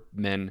vibe for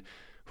men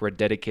who are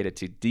dedicated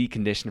to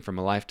decondition from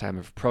a lifetime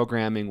of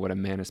programming what a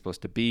man is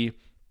supposed to be,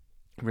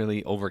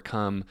 really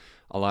overcome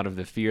a lot of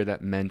the fear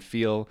that men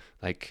feel,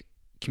 like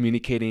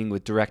communicating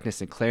with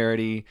directness and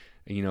clarity,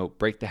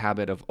 break the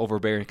habit of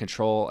overbearing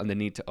control and the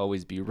need to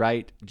always be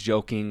right,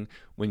 joking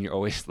when you're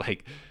always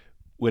like,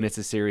 when it's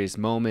a serious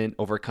moment,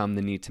 overcome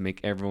the need to make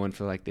everyone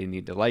feel like they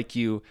need to like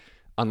you,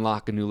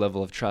 unlock a new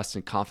level of trust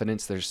and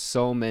confidence. There's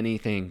so many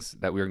things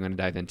that we're going to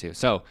dive into.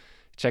 So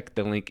check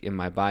the link in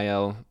my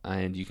bio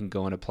and you can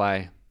go and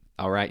apply.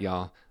 All right,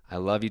 y'all. I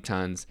love you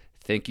tons.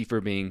 Thank you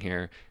for being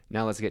here.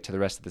 Now let's get to the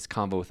rest of this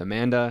combo with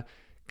Amanda,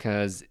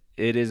 because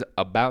it is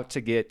about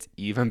to get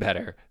even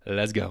better.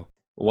 Let's go.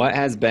 What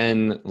has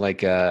been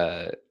like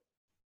a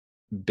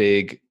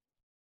big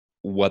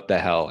what the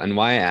hell? And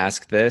why I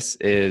ask this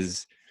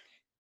is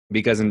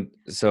because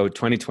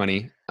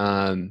 2020,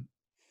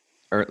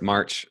 or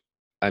March,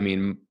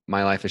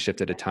 my life has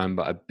shifted a ton,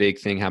 but a big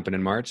thing happened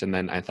in March. And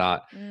then I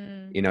thought,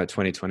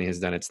 2020 has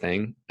done its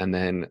thing. And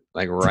then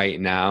like right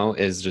now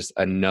is just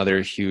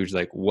another huge,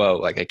 like, whoa,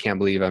 like I can't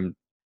believe I'm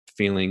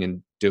feeling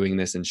and doing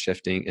this and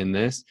shifting in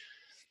this.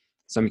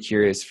 So I'm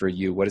curious for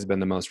you, what has been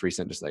the most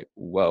recent, just like,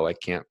 whoa, I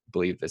can't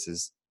believe this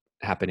is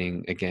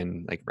happening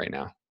again, like right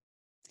now?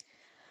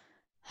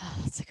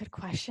 That's a good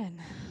question.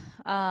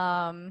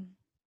 I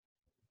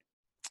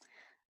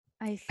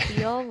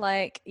feel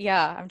like,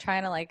 I'm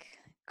trying to like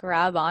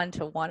grab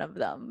onto one of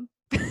them.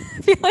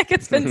 I feel like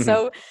it's been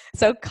so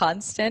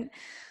constant.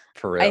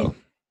 For I real.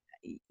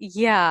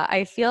 Yeah,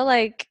 I feel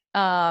like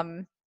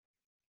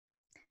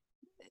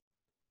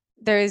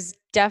there's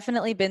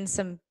definitely been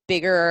some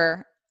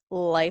bigger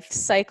life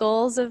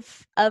cycles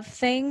of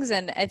things,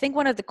 and I think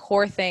one of the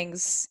core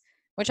things,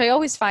 which I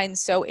always find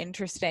so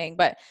interesting,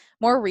 but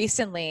more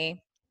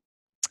recently,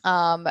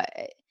 um,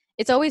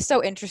 it's always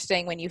so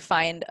interesting when you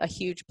find a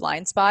huge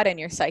blind spot in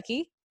your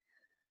psyche.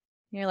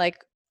 You're like,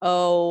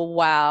 oh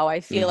wow, I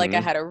feel like I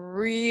Mm-hmm. had a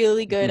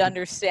really good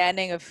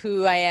understanding of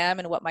who I am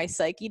and what my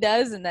psyche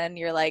does, and then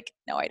you're like,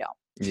 no, I don't.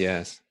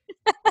 Yes.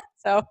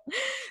 So,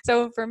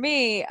 so for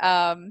me,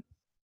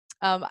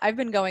 I've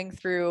been going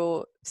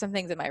through some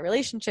things in my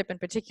relationship in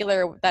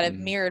particular that have Mm.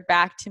 mirrored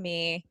back to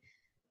me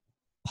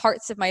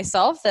parts of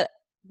myself that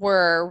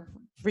were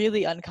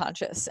really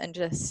unconscious, and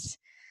just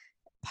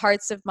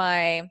parts of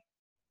my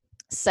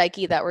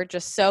psyche that were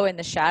just so in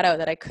the shadow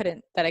that I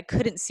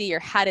couldn't see or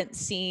hadn't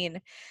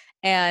seen.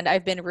 And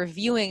I've been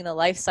reviewing the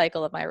life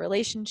cycle of my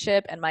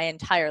relationship and my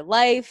entire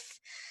life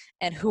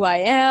and who I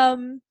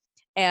am.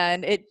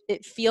 And it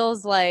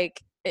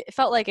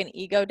felt like an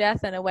ego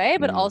death in a way,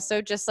 but Mm.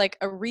 also just like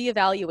a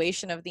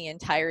reevaluation of the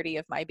entirety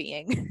of my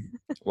being.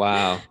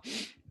 Wow.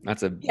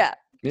 That's a, Yeah,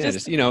 yeah, just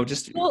just, you know,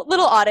 just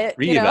little audit,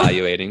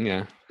 reevaluating.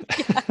 Yeah.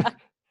 Yeah.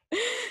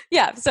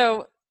 Yeah.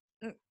 So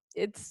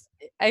it's,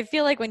 I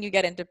feel like when you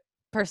get into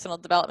personal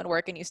development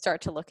work and you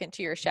start to look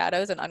into your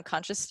shadows and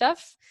unconscious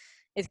stuff,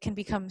 it can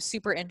become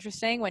super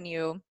interesting when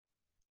you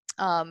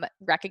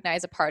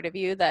recognize a part of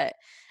you that,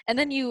 and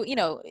then you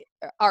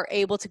are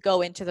able to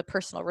go into the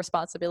personal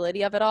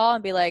responsibility of it all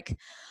and be like,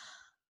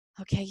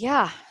 okay,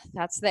 yeah,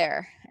 that's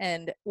there,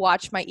 and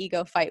watch my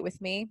ego fight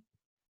with me.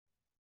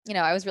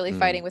 I was really Mm.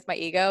 fighting with my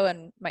ego,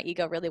 and my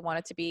ego really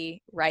wanted to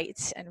be right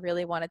and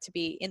really wanted to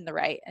be in the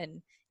right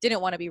and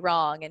didn't want to be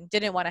wrong and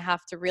didn't want to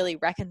have to really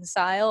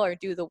reconcile or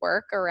do the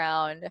work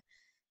around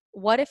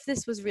what if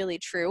this was really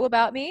true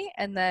about me,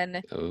 and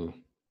then Oh.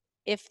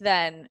 if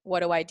then what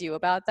do I do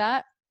about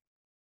that,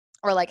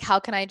 or like how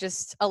can I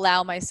just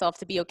allow myself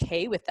to be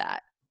okay with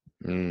that.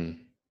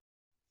 Mm.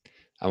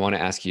 I want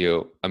to ask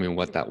you, I mean,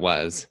 what that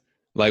was.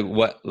 Like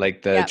what,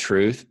 like Yeah, the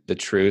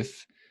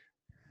truth,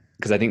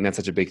 because I think that's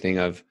such a big thing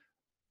of,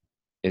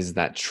 is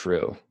that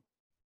true?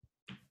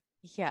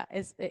 yeah,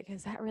 is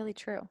that really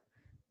true?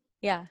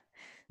 Yeah.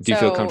 Do you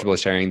feel So comfortable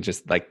sharing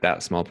just like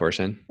that small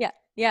portion? yeah,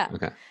 yeah,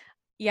 Okay.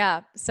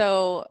 yeah.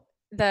 So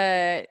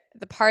the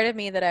part of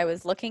me that I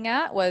was looking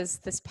at was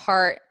this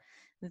part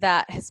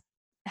that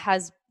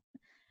has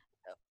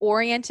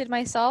oriented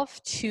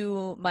myself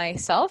to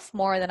myself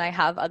more than I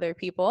have other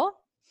people,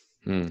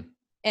 Hmm.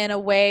 in a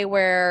way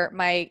where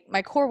my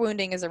core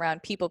wounding is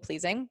around people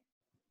pleasing.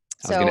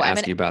 I was going So to I'm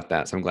ask an you about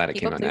that, so I'm glad it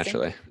came people out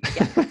pleasing. naturally.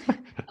 Yeah.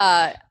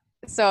 Uh,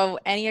 so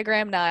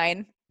Enneagram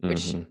 9,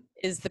 which Hmm.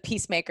 is the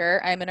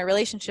peacemaker. I'm in a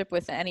relationship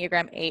with an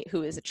Enneagram 8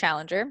 who is a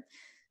challenger.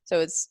 So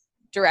it's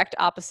direct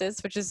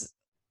opposites, which has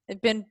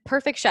been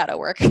perfect shadow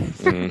work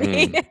for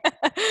me. Hmm.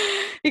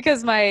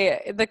 Because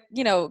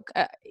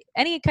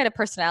any kind of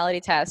personality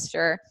test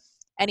or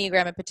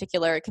Enneagram in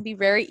particular, it can be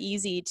very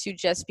easy to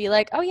just be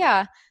like, oh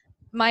yeah,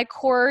 my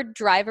core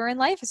driver in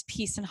life is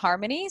peace and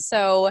harmony.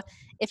 So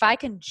if I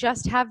can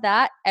just have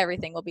that,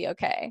 everything will be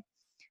okay.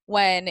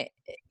 When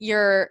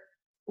you're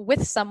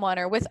with someone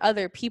or with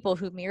other people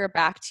who mirror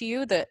back to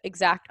you the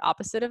exact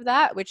opposite of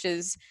that, which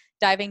is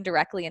diving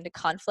directly into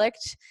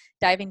conflict,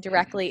 diving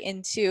directly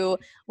into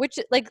which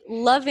like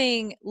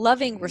loving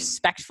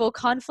respectful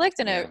conflict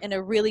in a Yeah. in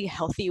a really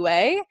healthy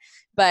way,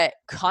 but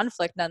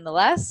conflict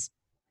nonetheless,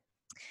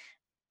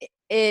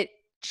 it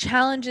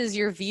challenges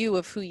your view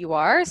of who you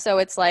are. So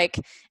it's like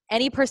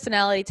any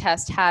personality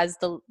test has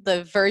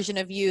the version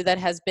of you that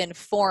has been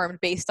formed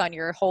based on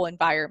your whole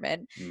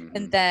environment.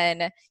 And Hmm.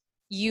 then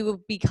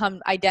you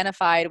become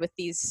identified with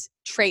these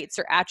traits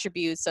or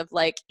attributes of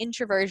like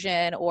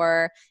introversion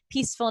or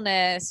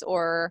peacefulness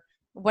or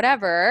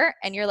whatever,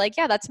 and you're like,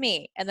 yeah, that's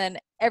me. And then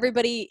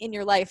everybody in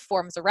your life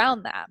forms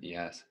around that.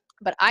 Yes.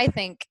 But I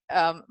think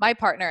my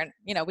partner,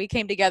 we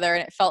came together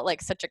and it felt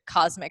like such a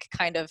cosmic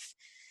kind of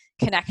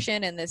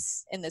connection in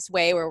this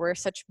way where we're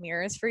such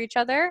mirrors for each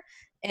other,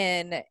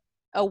 in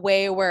a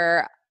way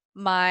where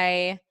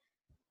my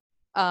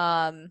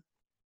um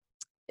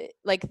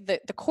like the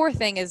core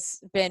thing has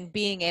been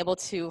being able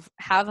to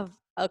have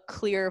a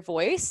clear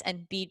voice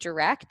and be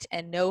direct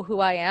and know who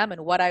I am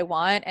and what I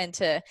want, and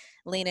to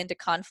lean into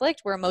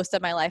conflict where most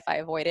of my life I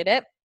avoided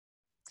it.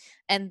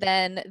 And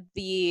then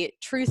the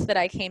truth that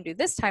I came to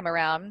this time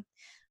around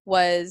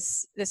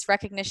was this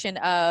recognition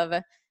of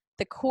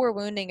the core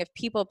wounding of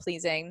people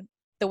pleasing.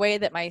 The way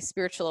that my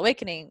spiritual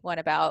awakening went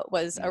about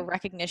was a Mm.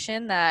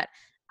 recognition that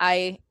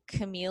I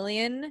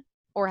chameleon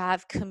or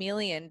have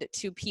chameleoned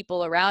to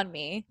people around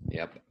me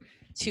Yep.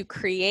 to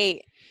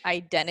create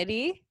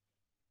identity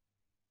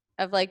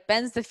of like,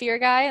 Ben's the fear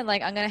guy, and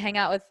like I'm gonna hang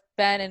out with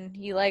Ben and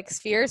he likes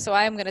fear, so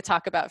I'm gonna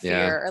talk about Yeah.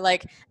 fear. Or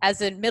like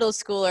as a middle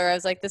schooler, I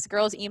was like, this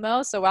girl's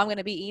emo, so I'm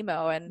gonna be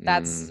emo, and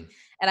that's Mm.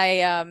 and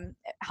I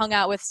hung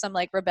out with some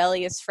like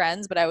rebellious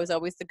friends, but I was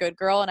always the good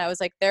girl. And I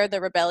was like, they're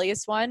the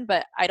rebellious one,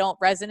 but I don't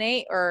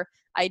resonate, or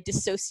I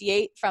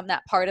dissociate from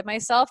that part of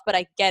myself, but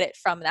I get it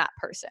from that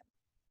person.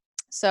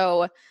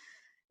 So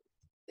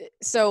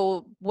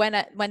when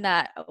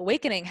that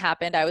awakening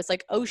happened, I was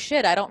like, oh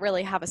shit, I don't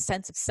really have a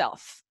sense of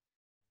self.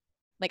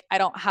 Like I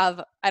don't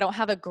have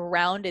a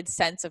grounded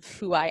sense of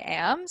who I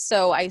am.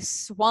 So I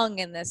swung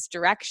in this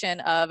direction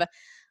of,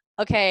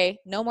 okay,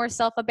 no more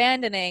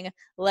self-abandoning.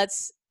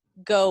 Let's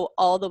go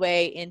all the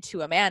way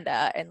into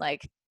Amanda and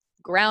like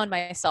ground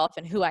myself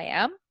in who I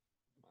am.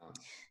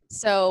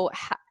 So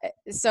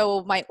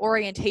my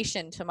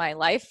orientation to my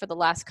life for the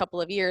last couple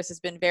of years has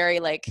been very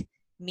like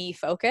me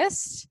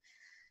focused,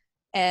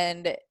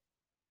 and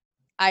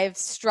I've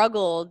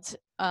struggled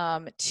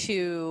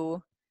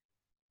to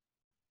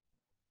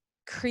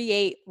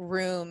create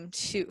room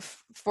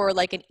for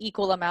like an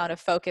equal amount of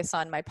focus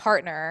on my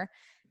partner,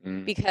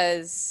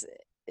 because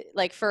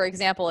like, for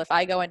example, if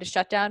I go into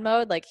shutdown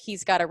mode, like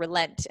he's got to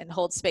relent and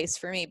hold space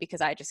for me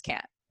because I just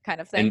can't, kind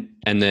of thing.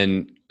 And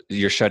then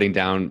you're shutting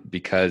down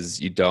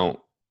because you don't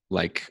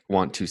like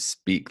want to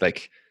speak,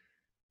 like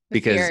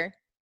because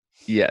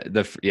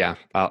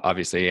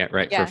obviously, yeah,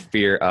 right. For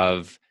fear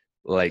of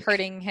like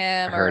hurting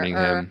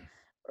him.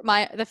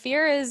 The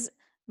fear is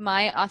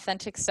my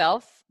authentic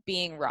self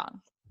being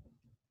wrong.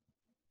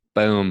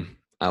 Boom.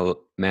 I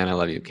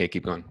love you. Okay,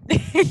 keep going.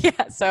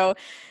 Yeah. So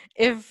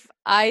if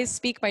I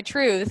speak my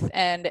truth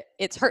and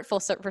it's hurtful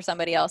for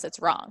somebody else, it's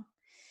wrong.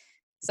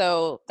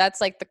 So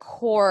that's like the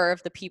core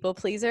of the people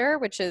pleaser,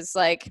 which is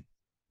like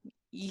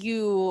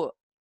you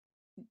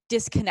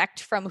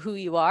disconnect from who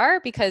you are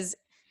because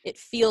it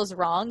feels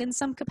wrong in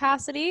some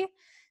capacity.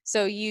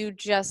 So you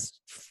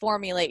just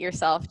formulate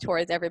yourself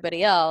towards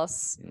everybody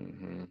else.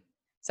 Mm-hmm.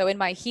 So in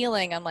my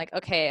healing, I'm like,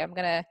 okay, I'm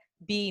going to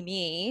be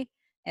me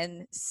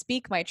and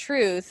speak my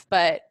truth.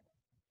 But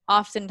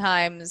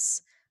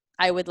oftentimes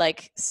I would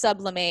like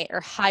sublimate or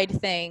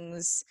hide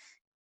things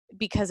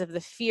because of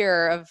the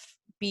fear of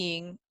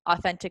being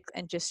authentic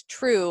and just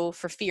true,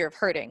 for fear of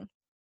hurting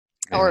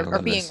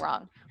or being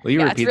wrong. Will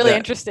you repeat it's really that?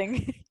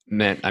 Interesting.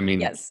 Man, I mean,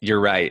 yes.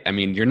 You're right. I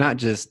mean, you're not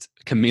just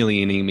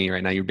chameleoning me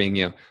right now. You're being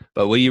you.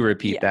 But will you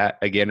repeat that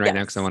again right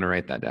now? Because I want to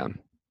write that down.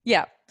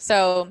 Yeah.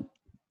 So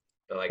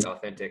like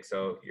authentic.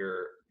 So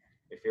your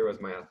fear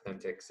was my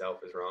authentic self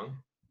is wrong.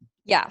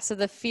 Yeah. So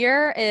the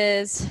fear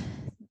is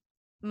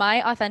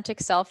my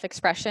authentic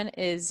self-expression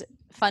is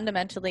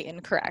fundamentally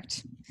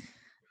incorrect.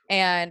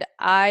 And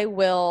I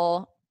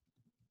will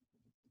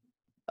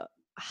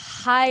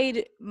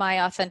hide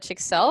my authentic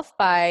self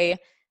by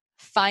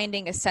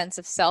finding a sense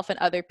of self in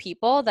other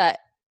people that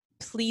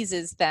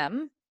pleases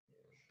them,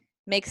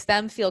 makes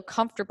them feel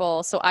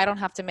comfortable, so I don't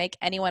have to make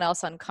anyone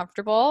else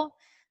uncomfortable,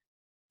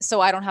 so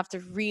I don't have to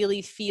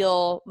really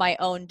feel my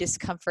own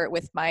discomfort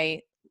with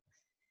my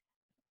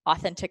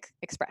authentic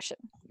expression.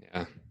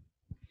 Yeah.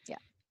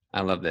 I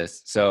love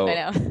this. So I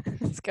know.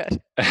 It's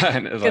good.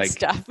 Good like,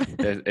 stuff.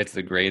 It's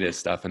the greatest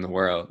stuff in the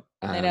world.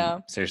 I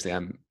know. Seriously,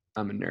 I'm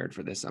a nerd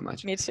for this so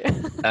much. Me too.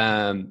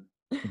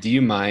 Do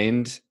you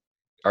mind?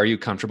 Are you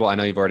comfortable? I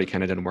know you've already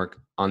kind of done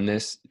work on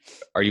this.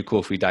 Are you cool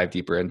if we dive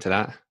deeper into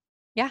that?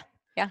 Yeah,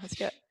 let's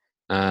do it.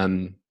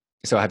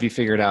 So have you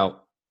figured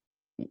out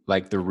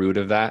like the root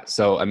of that?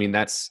 So, I mean,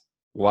 that's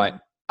what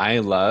I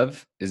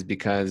love, is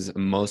because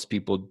most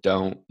people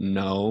don't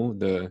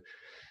know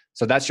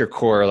so that's your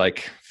core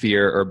like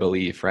fear or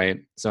belief, right?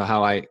 So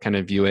how I kind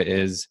of view it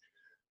is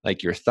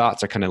like your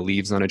thoughts are kind of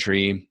leaves on a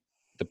tree,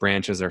 the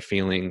branches are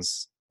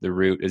feelings, the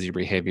root is your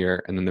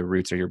behavior, and then the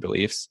roots are your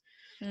beliefs.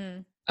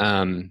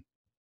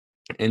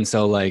 And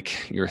so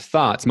like your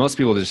thoughts, most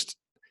people just,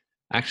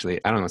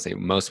 actually, I don't want to say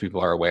most people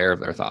are aware of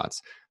their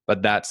thoughts,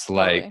 but that's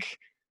like,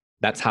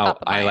 that's how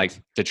I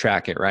like to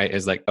track it, right?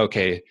 Is like,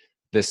 okay,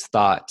 this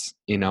thought,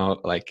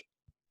 like,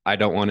 I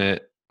don't want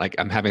to, like,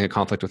 I'm having a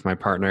conflict with my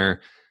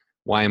partner.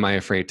 Why am I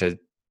afraid to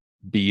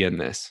be in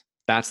this?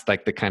 That's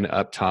like the kind of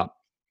up top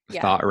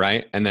thought,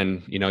 right? And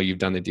then, you've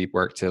done the deep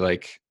work to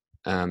like,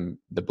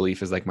 the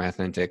belief is like my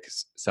authentic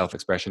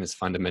self-expression is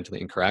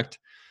fundamentally incorrect.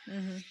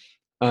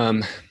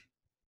 Mm-hmm.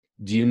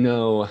 Do you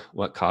know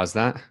what caused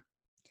that?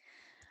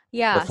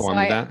 Yeah.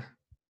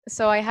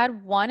 So I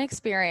had one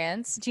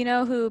experience. Do you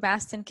know who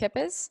Mastin Kipp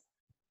is?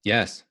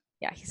 Yes.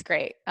 Yeah, he's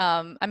great.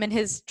 I'm in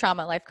his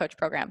trauma life coach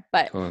program,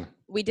 but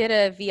we did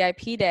a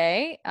VIP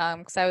day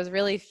because I was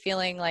really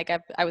feeling like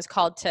I was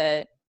called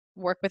to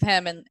work with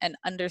him and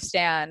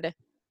understand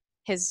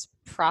his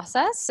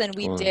process. And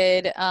we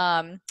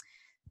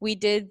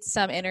did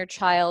some inner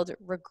child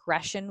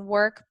regression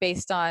work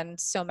based on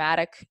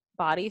somatic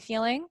body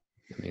feeling.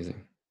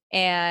 Amazing.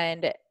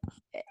 And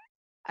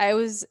I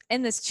was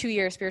in this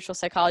 2-year spiritual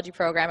psychology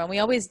program, and we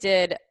always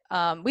did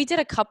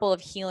a couple of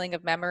healing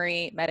of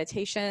memory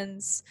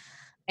meditations.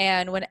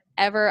 And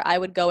whenever I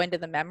would go into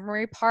the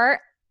memory part,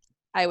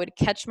 I would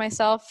catch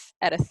myself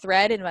at a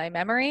thread in my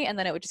memory, and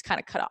then it would just kind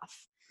of cut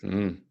off.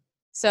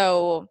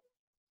 So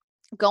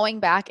going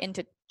back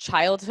into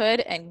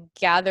childhood and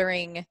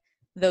gathering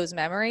those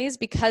memories,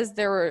 because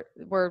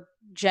were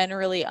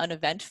generally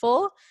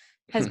uneventful,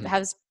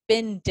 has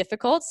been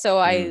difficult. So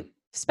I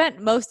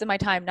spent most of my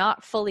time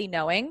not fully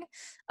knowing.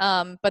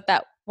 But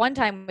that one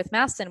time with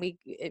Maston,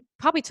 it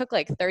probably took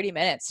like 30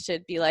 minutes to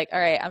be like, all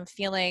right, I'm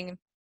feeling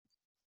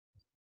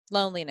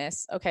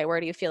loneliness. Okay, where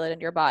do you feel it in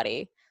your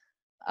body?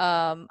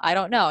 I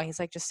don't know. He's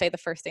like, just say the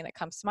first thing that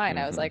comes to mind.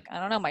 I was like, I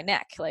don't know, my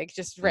neck. Like,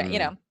 just you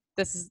know,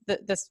 this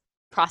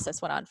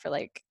process went on for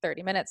like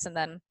 30 minutes, and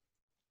then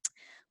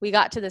we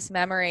got to this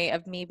memory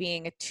of me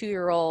being a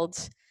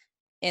 2-year-old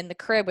in the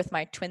crib with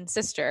my twin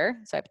sister.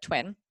 So I have a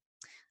twin,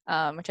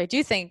 which I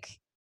do think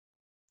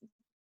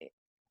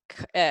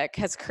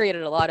has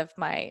created a lot of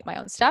my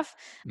own stuff.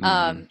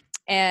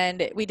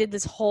 And we did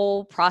this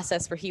whole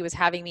process where he was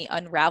having me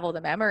unravel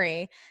the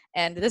memory.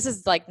 And this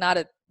is like not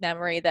a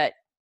memory that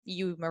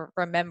you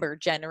remember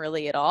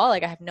generally at all.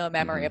 Like, I have no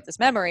memory of this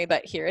memory,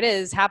 but here it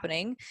is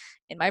happening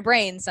in my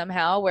brain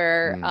somehow,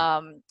 where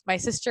my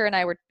sister and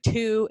I were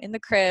 2 in the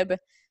crib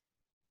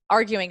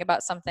arguing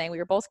about something. We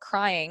were both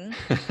crying.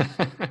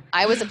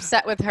 I was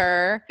upset with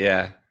her.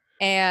 Yeah.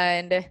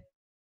 And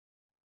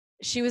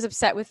she was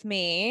upset with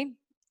me.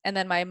 And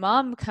then my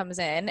mom comes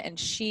in and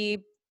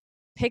she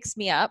picks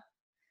me up,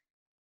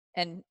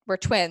 and we're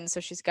twins, so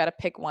she's got to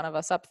pick one of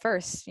us up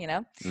first, you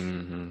know?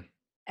 And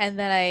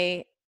then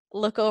I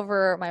look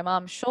over my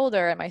mom's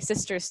shoulder, and my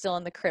sister's still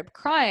in the crib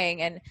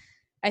crying. And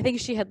I think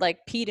she had like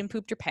peed and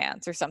pooped her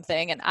pants or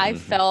something. And I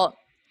felt,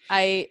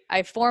 I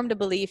formed a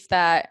belief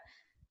that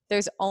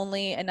there's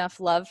only enough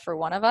love for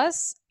one of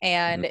us.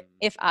 And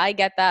if I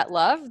get that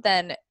love,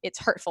 then it's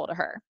hurtful to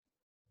her.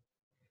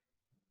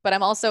 But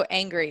I'm also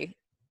angry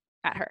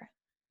at her.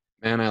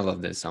 Man, I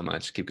love this so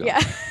much. Keep going.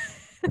 Yeah.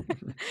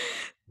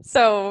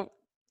 So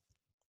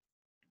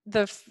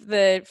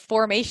the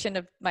formation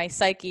of my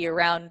psyche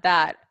around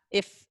that,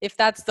 if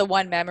that's the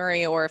one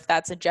memory or if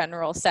that's a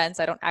general sense,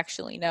 I don't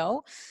actually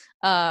know.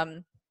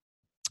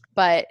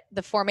 But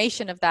the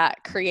formation of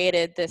that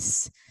created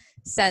this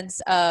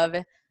sense of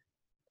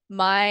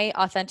my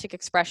authentic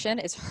expression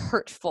is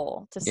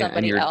hurtful to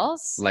somebody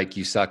else. Like,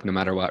 you suck no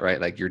matter what,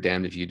 right? Like, you're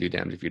damned if you do,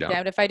 damned if you don't.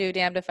 Damned if I do,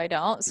 damned if I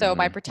don't. So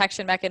my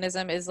protection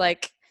mechanism is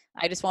like,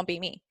 I just won't be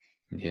me.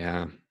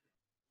 Yeah.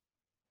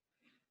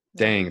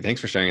 Dang. Thanks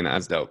for sharing that.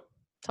 That's dope.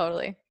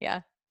 Totally.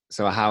 Yeah.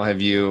 So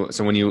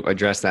when you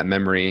address that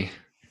memory,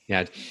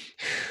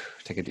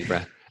 take a deep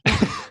breath.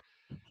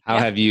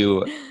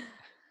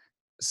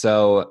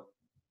 So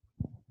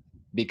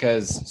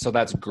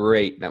that's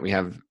great that we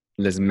have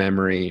this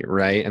memory,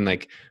 right? And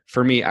like,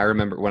 for me, I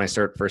remember when I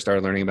first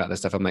started learning about this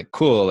stuff, I'm like,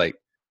 cool. Like,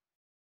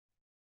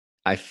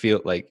 I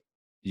feel like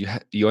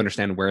you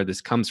understand where this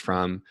comes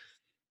from,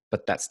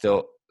 but that's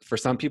still, for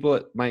some people,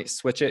 it might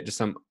switch it to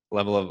some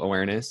level of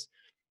awareness.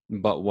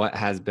 But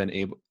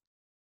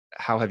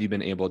how have you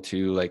been able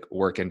to like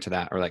work into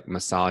that, or like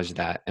massage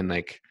that and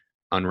like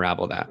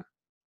unravel that?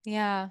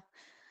 Yeah.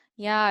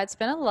 It's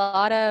been a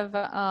lot of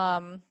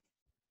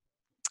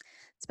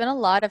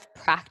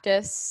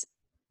practice.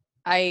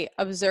 I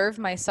observe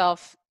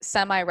myself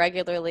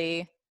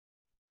semi-regularly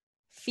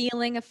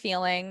feeling a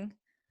feeling.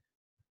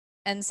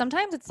 And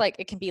sometimes it's like,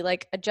 it can be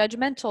like a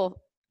judgmental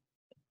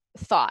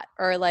thought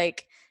or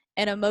like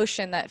an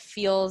emotion that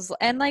feels,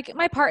 and like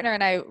my partner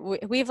and I,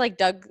 we've like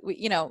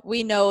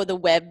we know the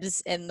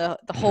webs in the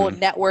whole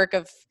network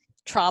of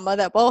trauma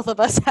that both of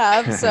us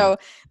have. So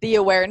the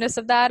awareness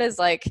of that is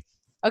like,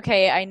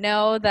 okay, I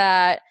know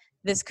that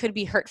this could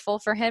be hurtful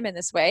for him in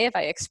this way if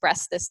I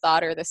express this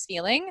thought or this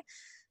feeling.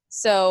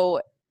 So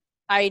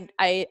I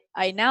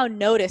now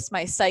notice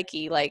my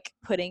psyche like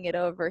putting it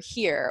over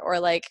here, or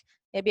like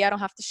maybe I don't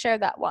have to share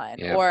that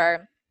one,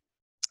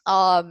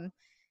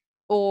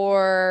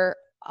 or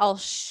I'll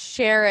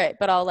share it,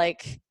 but I'll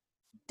like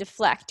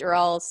deflect, or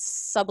I'll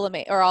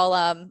sublimate, or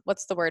I'll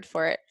what's the word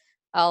for it?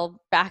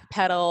 I'll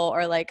backpedal,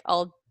 or like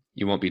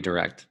you won't be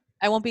direct.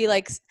 I won't be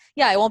like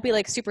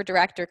super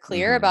direct or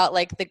clear about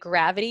like the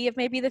gravity of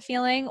maybe the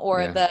feeling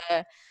or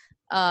the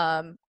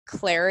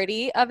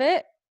clarity of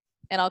it,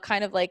 and I'll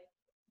kind of like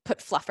put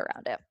fluff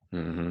around it.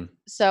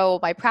 So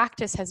my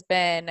practice has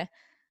been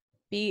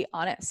be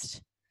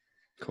honest.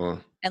 Cool.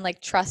 And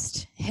like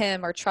trust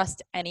him or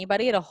trust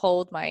anybody to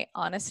hold my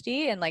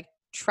honesty, and like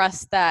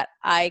trust that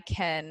I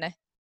can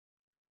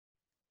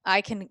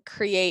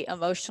create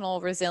emotional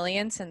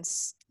resilience and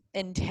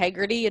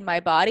integrity in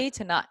my body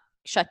to not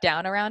shut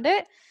down around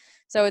it.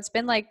 So it's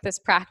been like this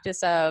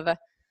practice of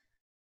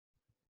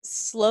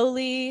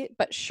slowly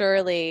but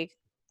surely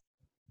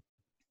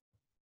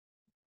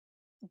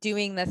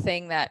doing the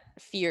thing that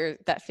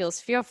feels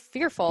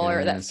fearful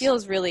or that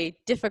feels really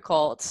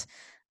difficult.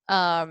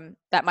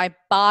 That my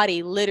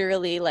body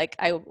literally, like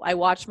I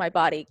watch my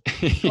body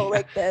go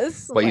like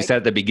this. What you said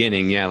at the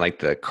beginning, like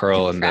the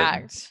curl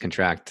contract. And the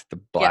contract, the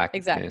black.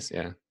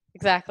 Yeah,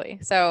 exactly.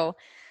 So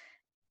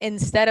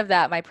instead of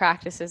that, my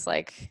practice is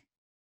like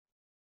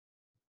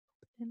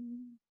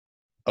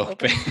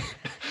open.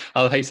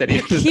 I like how you said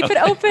it. Keep it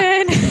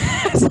open.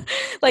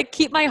 Like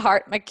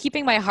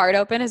keeping my heart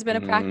open has been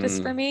a practice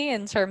for me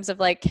in terms of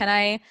like,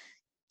 can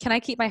can I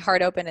keep my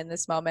heart open in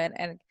this moment?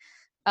 And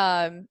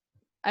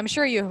I'm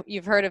sure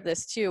you've heard of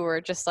this too,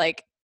 where just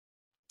like,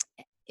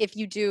 if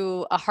you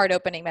do a heart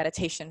opening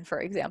meditation,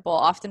 for example,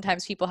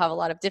 oftentimes people have a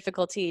lot of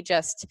difficulty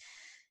just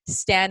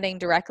standing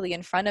directly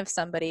in front of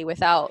somebody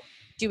without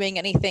doing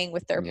anything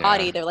with their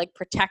body to like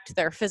protect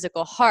their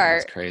physical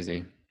heart. That's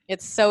crazy.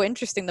 It's so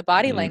interesting, the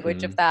body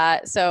language of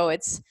that. So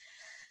it's,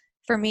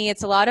 for me,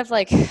 it's a lot of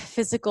like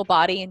physical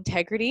body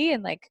integrity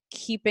and like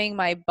keeping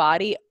my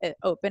body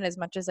open as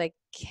much as I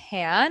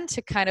can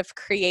to kind of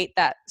create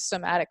that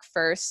somatic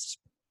first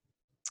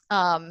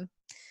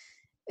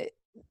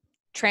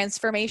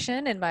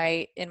transformation in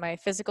my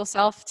physical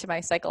self to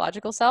my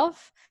psychological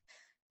self,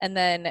 and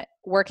then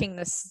working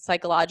this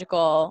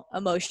psychological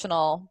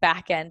emotional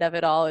back end of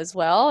it all as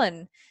well,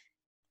 and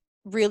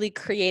really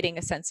creating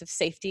a sense of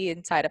safety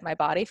inside of my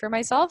body for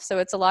myself. So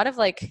it's a lot of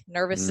like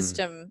nervous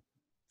system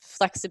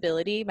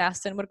flexibility,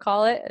 Mastin would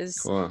call it, as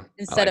cool.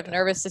 instead of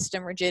nervous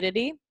system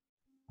rigidity.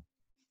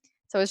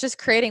 So it's just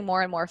creating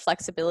more and more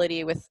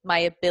flexibility with my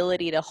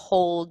ability to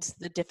hold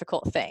the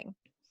difficult thing.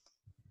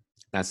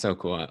 That's so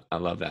cool. I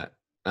love that.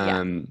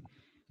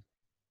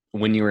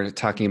 When you were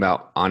talking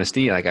about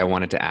honesty, like I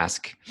wanted to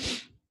ask,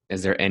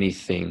 is there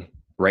anything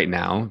right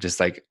now just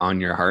like on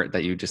your heart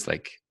that you just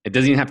like, it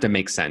doesn't even have to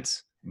make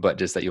sense, but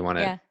just that you want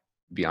to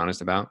be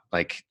honest about,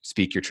 like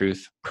speak your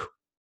truth?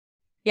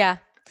 Yeah.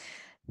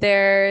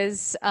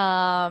 There's,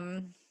 let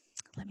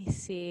me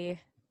see.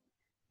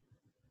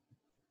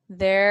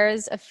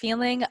 There's a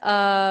feeling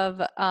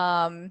of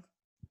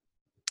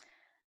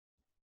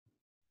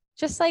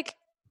just like,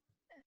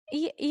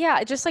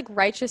 just like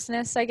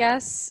righteousness, I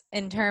guess,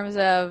 in terms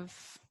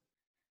of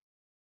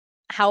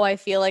how I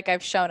feel like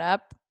I've shown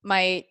up.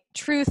 My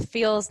truth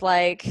feels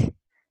like,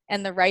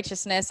 and the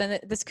righteousness, and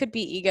this could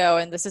be ego,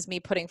 and this is me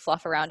putting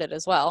fluff around it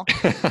as well.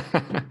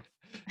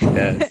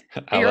 Yes,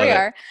 Here we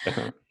are.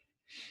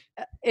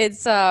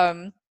 It's,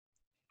 I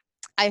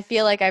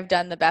feel like I've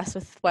done the best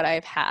with what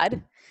I've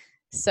had.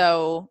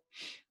 So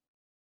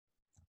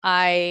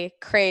I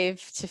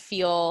crave to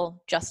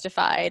feel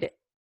justified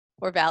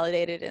or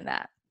validated in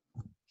that.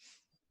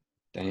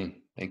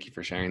 Dang. Thank you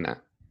for sharing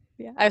that.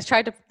 Yeah. I was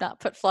trying to not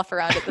put fluff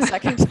around it the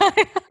second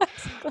time.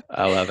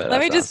 I love it.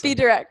 Let me just be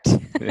direct.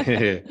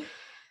 Yeah,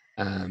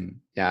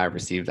 I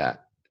received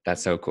that.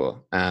 That's so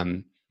cool.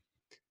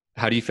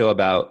 How do you feel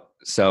about,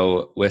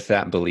 so with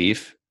that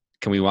belief,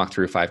 can we walk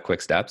through 5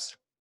 quick steps?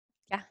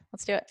 Yeah,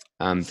 let's do it.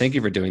 Thank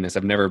you for doing this.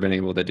 I've never been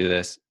able to do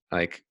this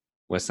like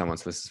with someone,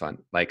 so this is fun.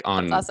 Like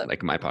on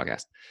like my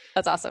podcast.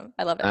 That's awesome.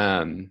 I love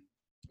it.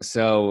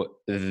 So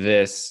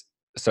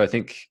I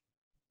think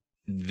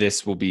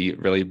this will be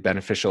really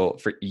beneficial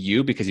for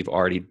you because you've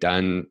already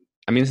done,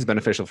 I mean, this is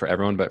beneficial for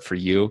everyone, but for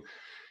you,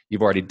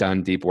 you've already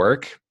done deep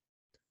work.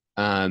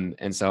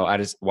 And so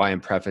why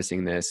I'm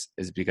prefacing this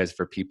is because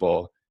for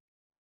people,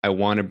 I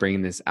want to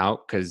bring this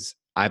out because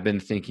I've been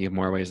thinking of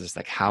more ways just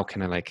like, how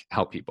can I like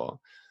help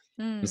people?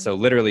 And so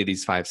literally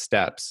these 5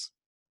 steps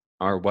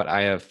are what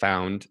I have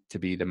found to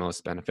be the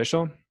most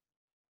beneficial,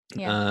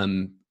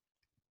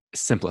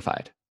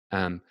 simplified.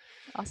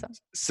 Awesome.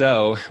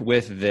 So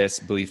with this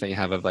belief that you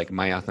have of like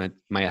my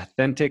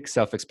authentic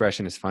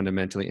self-expression is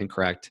fundamentally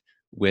incorrect,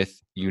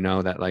 with, you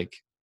know, that like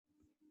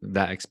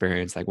that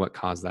experience, like what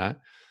caused that.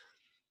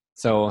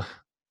 So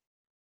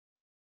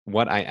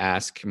what I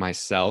ask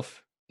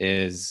myself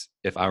is,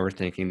 if I were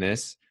thinking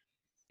this,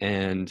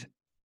 and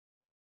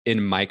in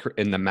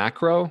the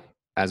macro,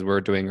 as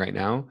we're doing right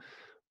now,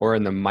 or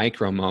in the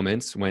micro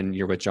moments when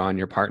you're with John,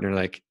 your partner,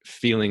 like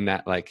feeling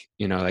that, like,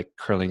 you know, like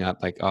curling up,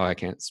 like, oh, I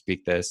can't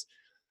speak this,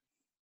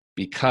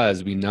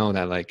 because we know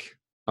that like,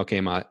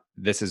 okay, Ma,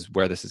 this is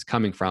where this is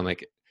coming from.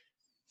 Like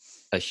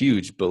a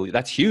huge belief,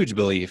 that's huge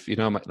belief, you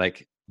know,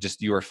 like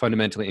just, you are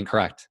fundamentally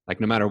incorrect.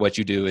 Like no matter what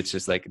you do, it's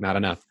just like not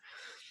enough.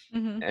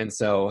 And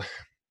so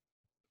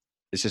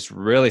it's just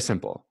really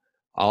simple.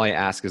 All I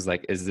ask is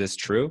like, is this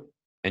true?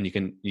 And you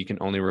can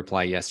only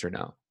reply yes or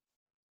no.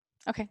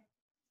 Okay.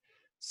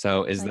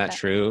 So is that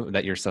true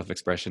that your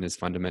self-expression is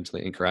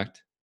fundamentally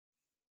incorrect?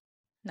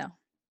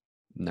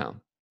 No.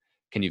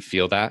 Can you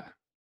feel that?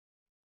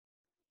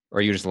 Or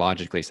are you just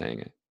logically saying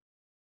it?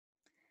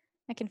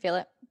 I can feel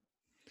it.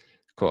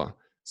 Cool.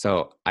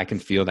 So I can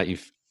feel that you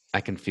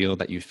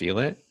feel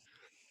it.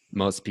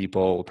 Most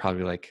people will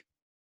probably like,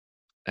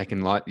 I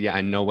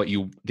know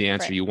the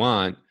answer you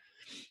want.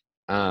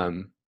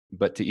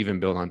 But to even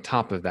build on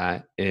top of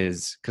that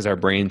is because our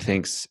brain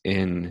thinks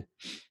in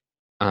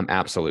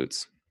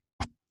absolutes.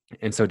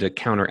 And so to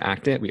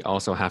counteract it, we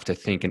also have to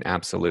think in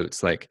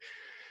absolutes, like,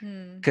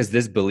 because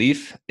this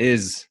belief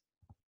is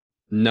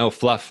no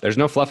fluff. There's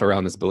no fluff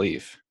around this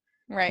belief.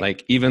 Right.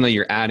 Like, even though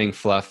you're adding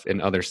fluff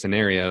in other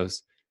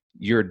scenarios,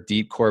 your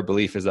deep core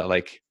belief is that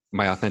like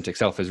my authentic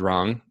self is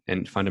wrong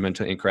and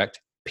fundamentally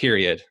incorrect,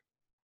 period.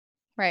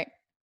 Right.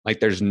 Like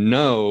there's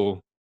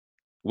no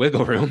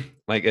wiggle room.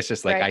 Like it's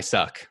just like, I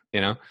suck,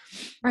 you know?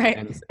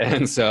 Right.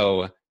 And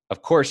so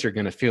of course you're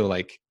going to feel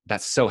like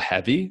that's so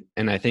heavy.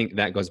 And I think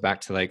that goes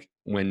back to like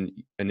when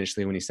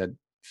you said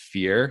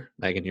fear,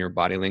 like in your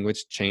body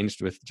language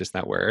changed with just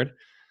that word.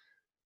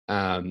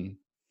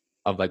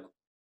 of like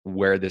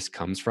where this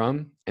comes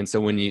from. And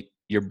so when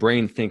your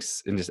brain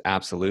thinks in just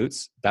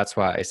absolutes, that's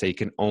why I say you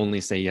can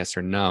only say yes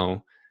or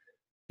no,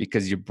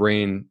 because your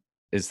brain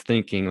is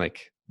thinking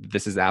like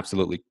this is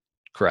absolutely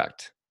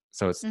correct.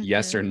 So it's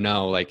yes or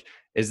no. Like,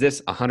 is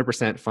this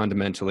 100%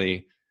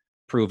 fundamentally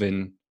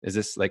proven? Is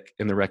this like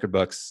in the record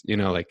books,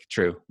 like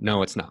true?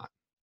 No, it's not.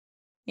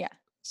 Yeah.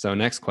 So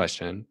next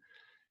question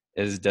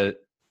is,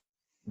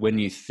 when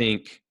you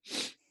think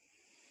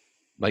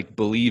like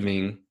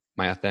believing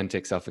my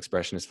authentic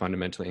self-expression is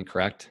fundamentally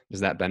incorrect,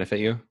 does that benefit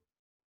you?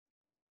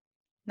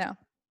 No.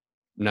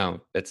 No,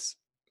 it's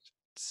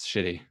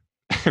shitty.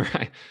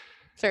 Right.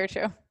 Very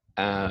true.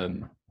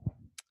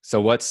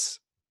 So what's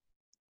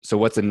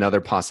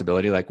another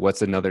possibility? Like,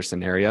 what's another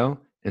scenario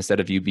instead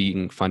of you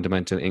being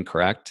fundamentally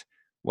incorrect?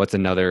 What's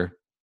an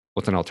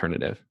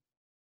alternative?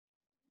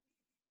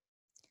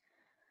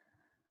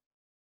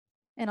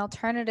 An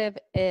alternative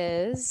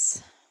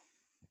is,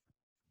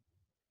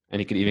 and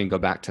you could even go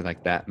back to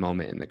like that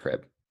moment in the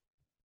crib.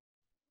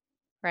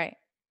 Right.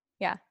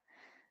 Yeah.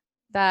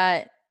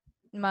 That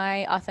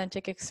my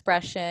authentic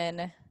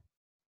expression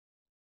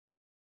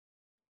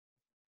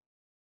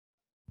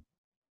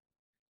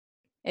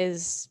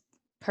is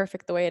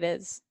perfect the way it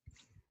is.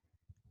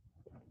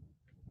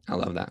 I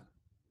love that.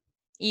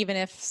 Even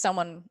if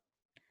someone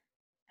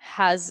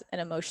has an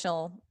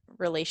emotional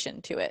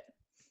relation to it,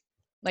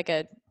 like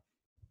a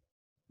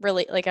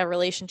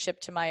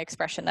relationship to my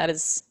expression that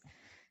is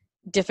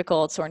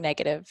difficult or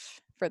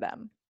negative for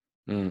them.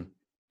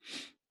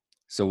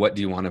 So what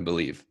do you want to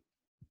believe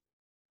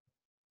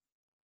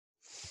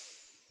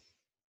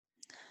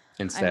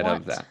instead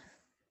of that?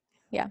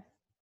 Yeah.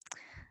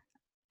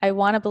 I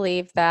want to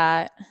believe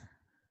that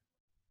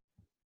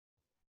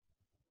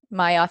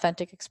my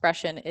authentic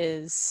expression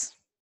is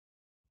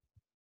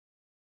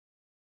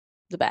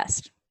the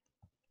best.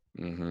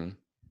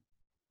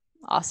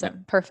 Awesome.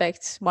 Yep.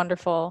 Perfect.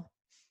 Wonderful.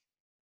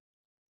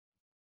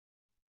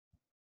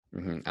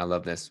 I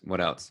love this.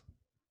 What else?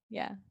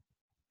 Yeah.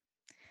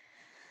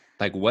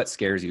 Like, what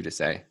scares you to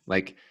say?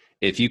 Like,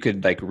 if you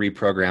could like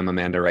reprogram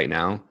Amanda right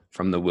now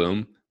from the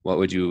womb, what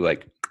would you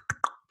like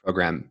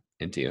program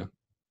into you?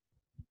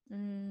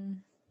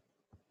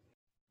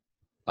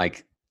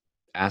 Like,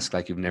 ask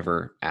like you've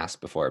never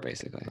asked before,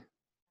 basically.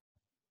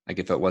 Like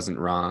if it wasn't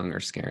wrong or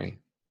scary.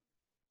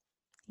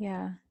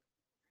 Yeah.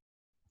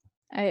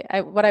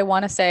 I what I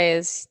want to say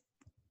is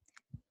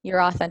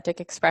your authentic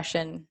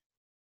expression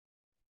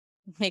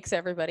makes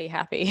everybody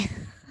happy.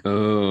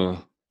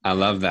 Oh, I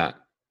love that.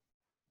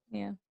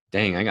 Yeah.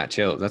 Dang, I got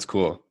chills. That's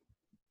cool.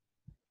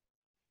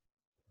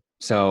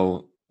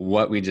 So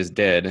what we just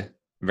did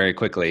very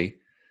quickly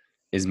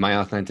is my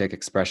authentic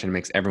expression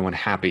makes everyone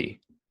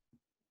happy.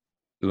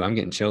 Ooh, I'm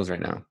getting chills right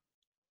now.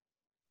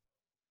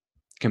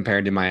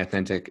 Compared to my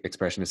authentic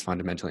expression is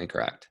fundamentally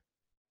incorrect.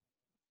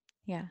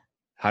 Yeah.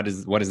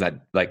 What is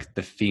that, like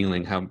the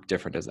feeling, how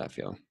different does that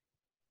feel?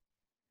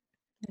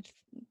 It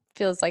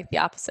feels like the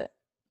opposite.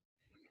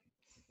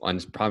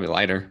 One's probably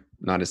lighter,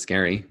 not as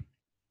scary.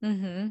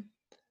 Thank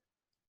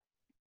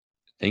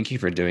you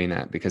for doing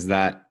that, because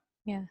that,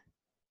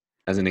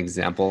 as an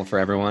example for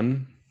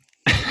everyone,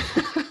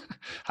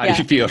 how do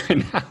you feel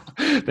right now?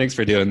 Thanks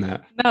for doing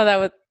that. No,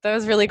 that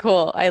was really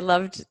cool. I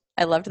loved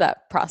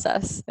that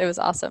process. It was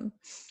awesome.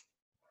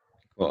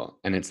 Cool.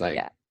 And it's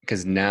like,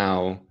 because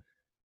now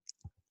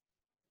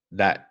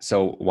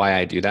so why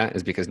I do that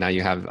is because now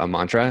you have a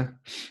mantra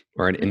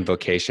or an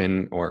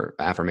invocation or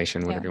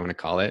affirmation, whatever you want to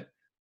call it,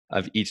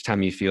 of each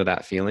time you feel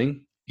that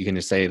feeling, you can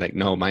just say like,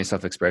 no, my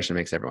self-expression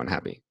makes everyone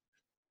happy.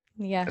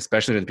 Yeah.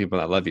 Especially to the people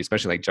that love you,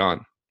 especially like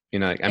John,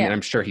 like, I mean,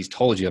 I'm sure he's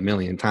told you a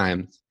million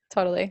times.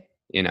 Totally.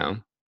 Yeah.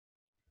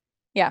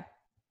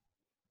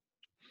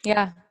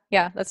 Yeah.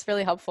 Yeah. That's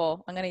really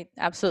helpful. I'm going to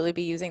absolutely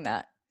be using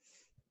that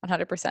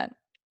 100%.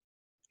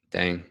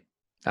 Dang.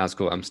 That was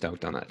cool. I'm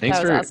stoked on that. Thanks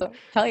awesome.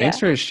 Hell yeah. Thanks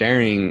for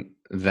sharing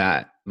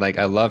that. Like,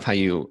 I love how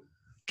you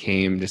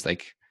came just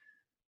like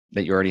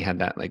that. You already had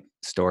that like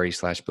story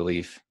 /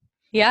 belief.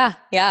 Yeah.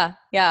 This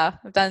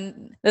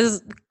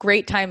is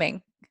great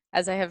timing,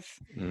 as I have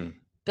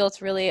built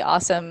really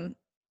awesome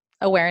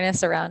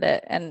awareness around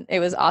it. And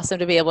it was awesome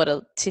to be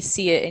able to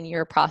see it in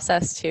your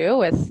process too,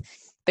 with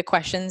the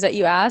questions that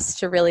you asked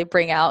to really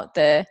bring out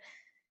the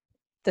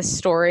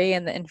story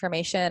and the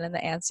information and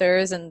the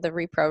answers and the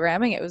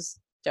reprogramming. It was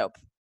dope.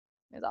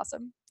 It was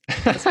awesome.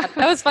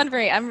 That was fun for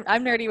me. I'm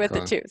nerdy with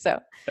it too. So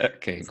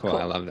okay, cool.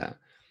 I love that.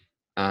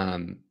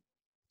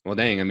 Well,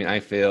 dang. I mean, I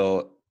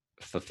feel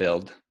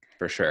fulfilled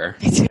for sure.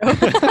 Me too.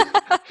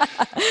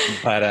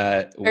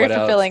 But very what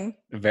fulfilling.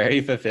 Else?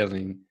 Very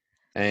fulfilling.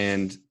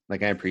 And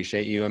like, I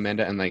appreciate you,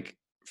 Amanda. And like,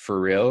 for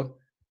real,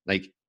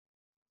 like,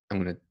 I'm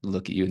gonna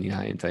look at you in the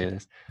eye and tell you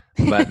this,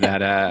 but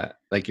that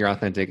like your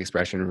authentic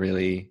expression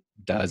really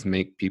does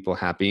make people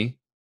happy.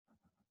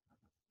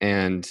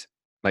 And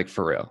like,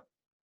 for real.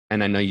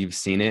 And I know you've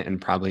seen it,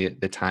 and probably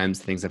at the times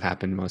things have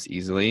happened most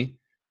easily.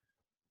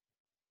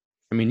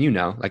 I mean,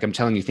 like I'm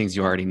telling you things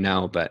you already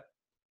know, but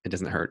it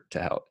doesn't hurt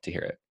to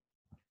hear it.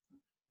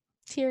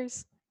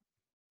 Tears.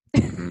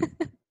 Mhm.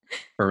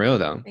 For real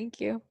though. Thank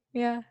you.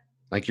 Yeah.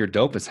 Like you're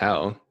dope as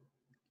hell.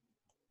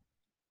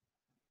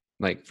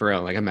 Like for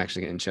real. Like I'm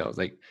actually getting chills.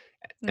 Like,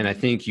 and I Mm,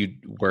 think you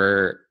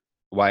were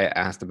why I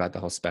asked about the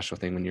whole special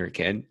thing when you were a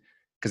kid,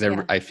 because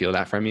yeah. I feel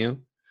that from you.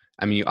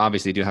 I mean, you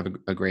obviously do have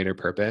a greater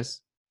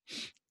purpose,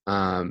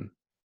 um,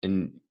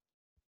 and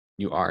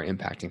you are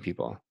impacting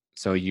people.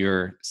 So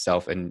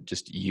yourself and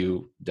just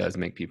you does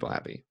make people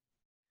happy.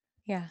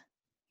 Yeah.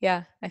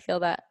 Yeah. I feel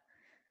that.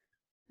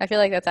 I feel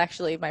like that's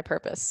actually my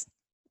purpose.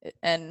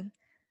 And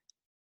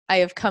I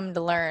have come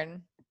to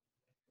learn.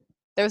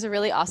 There was a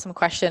really awesome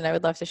question I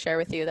would love to share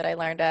with you that I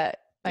learned at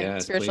my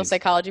Yes, spiritual please.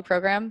 psychology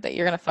program that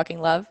you're gonna fucking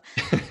love.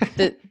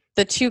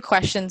 The two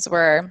questions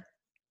were,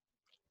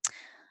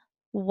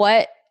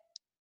 what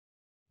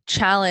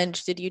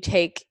challenge did you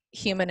take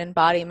human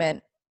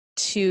embodiment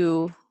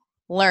to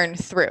learn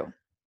through?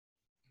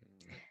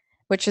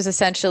 Which is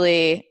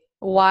essentially,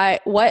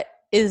 what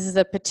is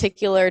the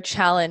particular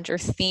challenge or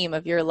theme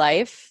of your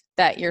life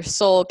that your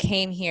soul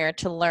came here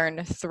to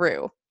learn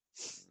through?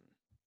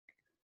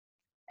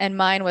 And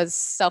mine was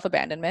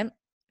self-abandonment.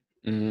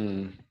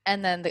 Mm.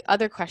 And then the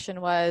other question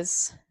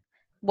was,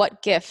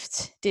 what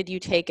gift did you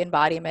take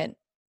embodiment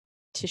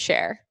to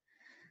share?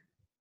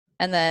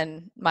 And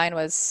then mine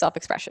was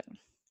self-expression.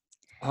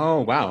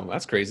 Oh, wow.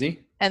 That's crazy.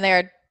 And they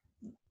are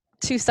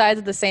two sides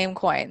of the same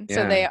coin.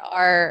 So Yeah. they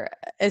are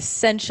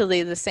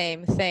essentially the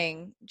same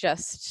thing,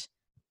 just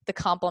the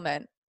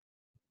complement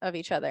of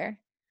each other.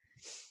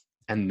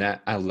 And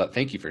that I love,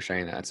 thank you for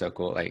sharing that. That's so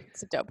cool. Like,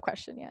 It's a dope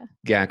question. Yeah.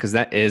 yeah, because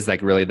that is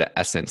like really the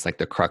essence, like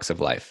the crux of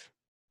life.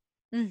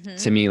 Mm-hmm.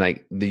 To me,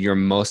 like your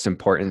most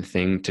important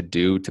thing to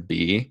do to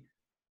be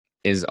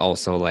is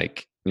also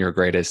like your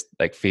greatest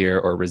like fear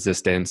or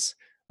resistance.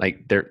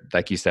 Like they're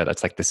like you said,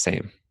 that's like the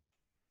same.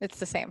 It's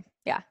the same.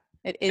 Yeah.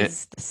 It And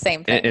is the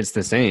same thing. it's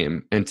the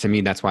same. And to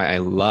me, that's why I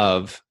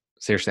love,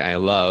 seriously, I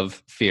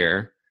love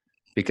fear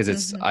because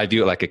it's, Mm-hmm. I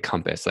do it like a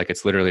compass. Like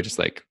it's literally just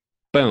like,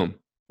 boom,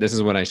 this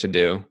is what I should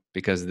do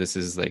because this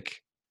is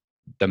like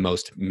the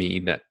most me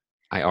that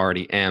I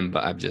already am,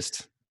 but I've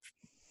just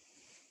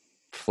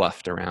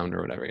fluffed around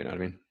or whatever, you know what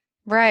I mean?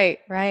 Right.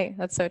 Right.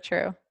 That's so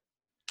true.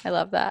 I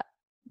love that.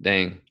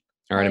 Dang.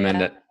 All right, Hell yeah.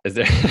 Amanda, is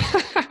there,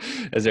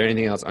 is there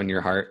anything else on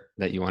your heart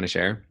that you want to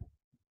share?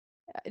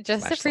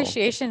 Just Slash soul.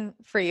 appreciation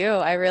for you.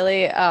 I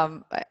really,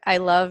 I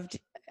loved,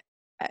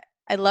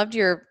 I loved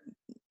your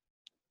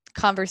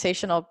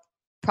conversational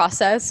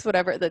process,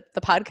 whatever the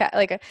podcast.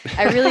 Like,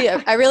 I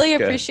really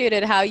Good.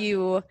 appreciated how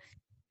you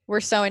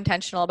were so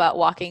intentional about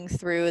walking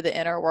through the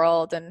inner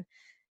world and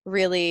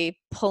really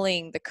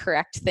pulling the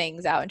correct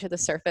things out into the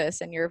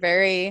surface. And you're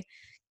very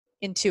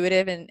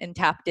intuitive and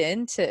tapped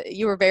into.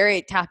 You were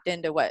very tapped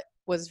into what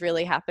was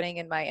really happening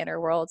in my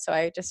inner world. So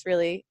I just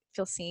really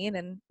feel seen,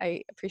 and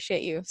I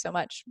appreciate you so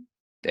much.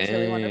 It was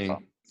really wonderful.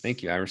 Dang.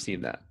 Thank you. I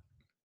received that.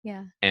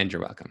 Yeah. And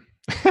you're welcome.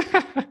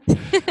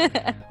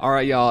 All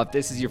right, y'all. If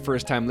this is your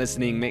first time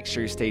listening, make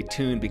sure you stay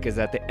tuned because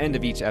at the end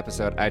of each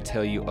episode, I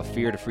tell you a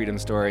Fear to Freedom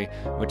story,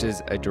 which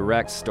is a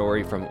direct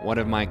story from one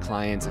of my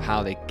clients,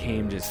 how they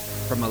came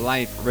just from a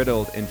life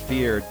riddled in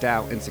fear,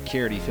 doubt,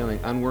 insecurity, feeling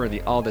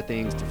unworthy, all the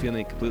things, to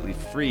feeling completely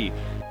free,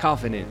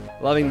 confident,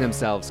 loving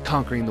themselves,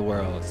 conquering the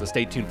world. So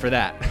stay tuned for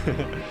that.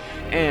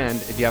 And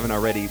if you haven't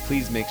already,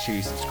 please make sure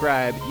you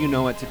subscribe. You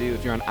know what to do.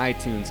 If you're on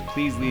iTunes,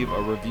 please leave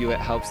a review. It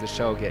helps the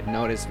show get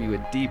noticed. We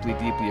would deeply,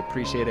 deeply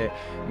appreciate it.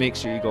 Make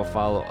sure you go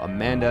follow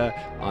Amanda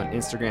on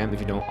Instagram if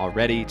you don't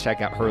already.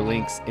 Check out her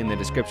links in the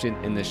description,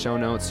 in the show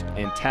notes,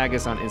 and tag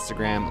us on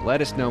Instagram.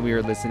 Let us know we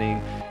are listening,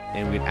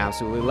 and we'd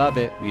absolutely love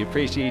it. We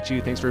appreciate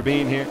you. Thanks for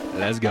being here.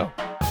 Let's go.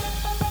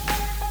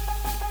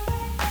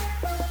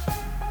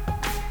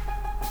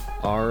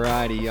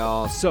 Alrighty,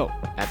 y'all. So,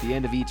 at the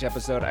end of each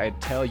episode, I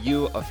tell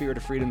you a Fear to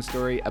Freedom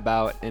story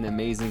about an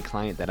amazing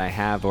client that I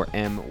have or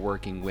am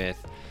working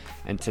with.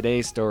 And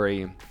today's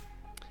story,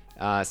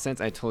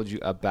 since I told you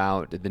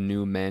about the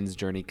new men's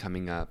journey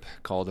coming up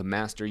called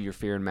Master Your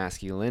Fear and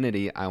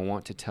Masculinity, I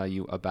want to tell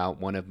you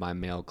about one of my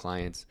male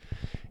clients.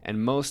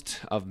 And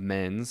most of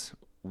men's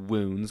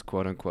wounds,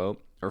 quote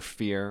unquote, or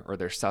fear, or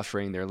their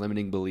suffering, their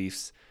limiting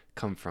beliefs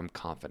come from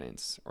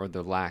confidence or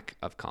the lack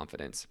of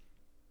confidence,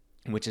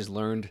 which is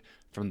learned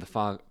from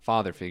the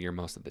father figure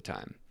most of the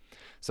time.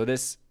 So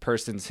this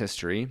person's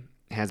history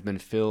has been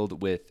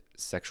filled with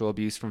sexual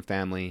abuse from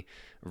family,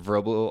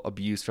 verbal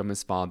abuse from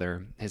his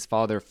father. His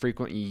father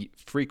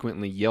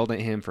frequently yelled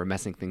at him for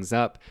messing things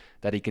up,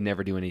 that he could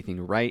never do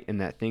anything right, and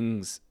that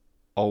things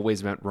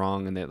always went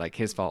wrong, and that like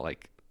his fault,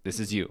 like this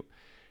is you.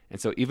 And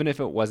so even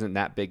if it wasn't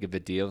that big of a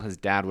deal, his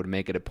dad would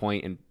make it a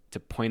point and to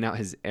point out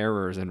his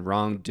errors and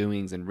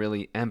wrongdoings and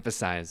really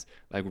emphasize,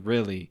 like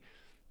really,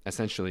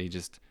 essentially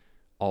just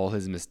all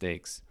his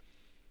mistakes.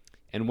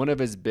 And one of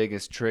his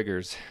biggest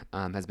triggers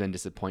has been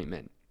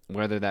disappointment,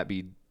 whether that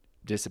be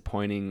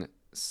disappointing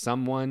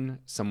someone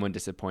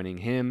disappointing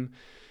him.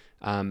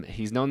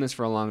 He's known this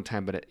for a long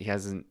time, but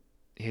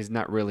he's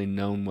not really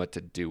known what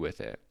to do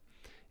with it.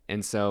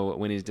 And so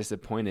when he's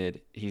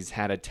disappointed, he's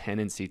had a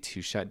tendency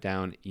to shut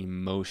down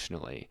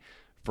emotionally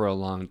for a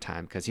long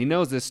time because he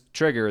knows this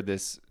trigger,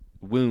 this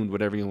wound,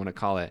 whatever you want to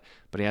call it,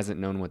 but he hasn't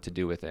known what to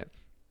do with it.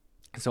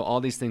 So all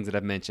these things that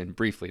I've mentioned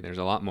briefly, there's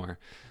a lot more,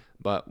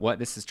 but what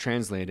this is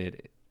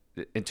translated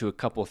into a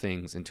couple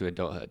things into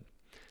adulthood.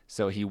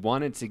 So he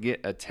wanted to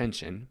get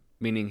attention,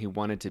 meaning he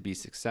wanted to be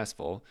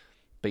successful,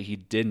 but he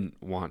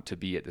didn't want to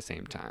be at the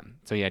same time.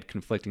 So he had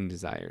conflicting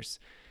desires.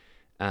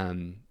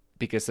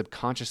 Because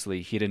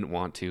subconsciously he didn't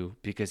want to,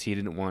 because he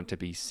didn't want to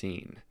be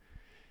seen.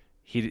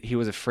 He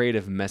was afraid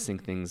of messing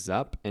things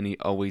up, and he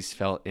always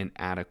felt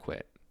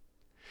inadequate.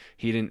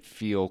 He didn't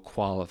feel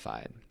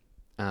qualified.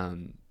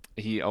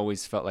 He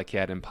always felt like he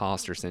had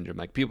imposter syndrome.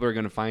 Like people are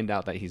going to find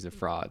out that he's a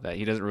fraud, that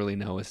he doesn't really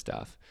know his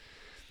stuff.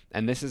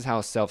 And this is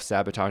how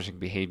self-sabotaging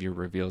behavior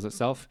reveals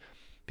itself,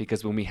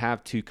 because when we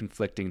have two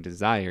conflicting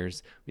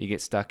desires, we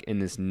get stuck in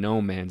this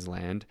no man's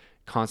land,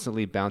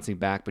 constantly bouncing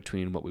back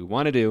between what we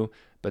want to do,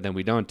 but then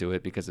we don't do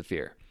it because of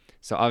fear.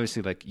 So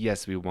obviously, like,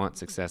 yes, we want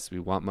success, we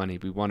want money,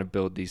 we want to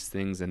build these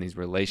things and these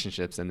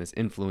relationships and this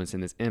influence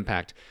and this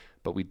impact,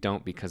 but we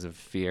don't because of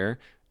fear,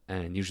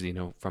 and usually,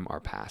 from our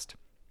past.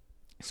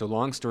 So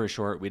long story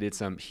short, we did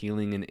some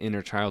healing and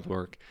inner child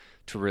work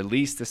to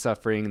release the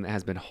suffering that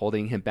has been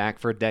holding him back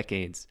for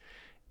decades.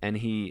 And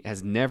he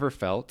has never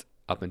felt,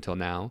 up until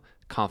now,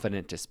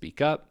 confident to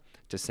speak up,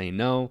 to say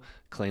no,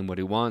 claim what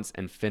he wants,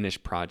 and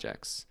finish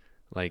projects.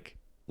 Like,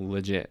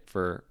 legit,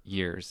 for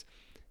years.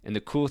 And the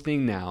cool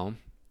thing now,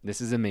 this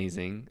is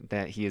amazing,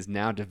 that he is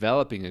now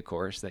developing a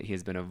course that he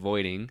has been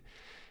avoiding.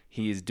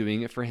 He is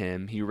doing it for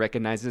him. He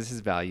recognizes his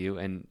value,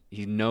 and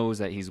he knows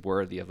that he's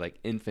worthy of like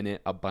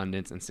infinite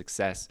abundance and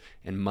success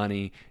and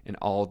money and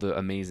all the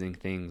amazing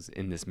things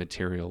in this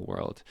material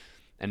world,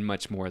 and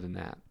much more than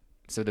that.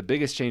 So the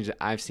biggest change that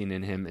I've seen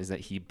in him is that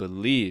he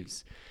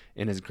believes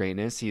in his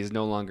greatness. He is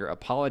no longer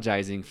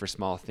apologizing for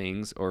small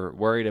things or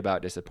worried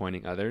about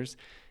disappointing others.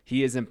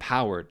 He is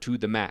empowered to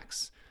the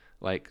max.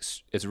 Like,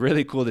 it's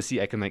really cool to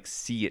see. I can like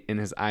see it in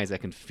his eyes. I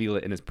can feel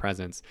it in his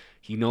presence.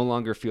 He no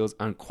longer feels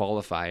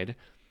unqualified.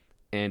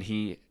 And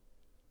the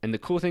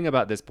cool thing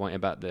about this point,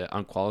 about the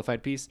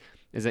unqualified piece,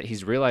 is that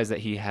he's realized that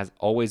he has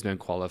always been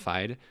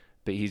qualified,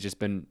 but he's just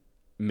been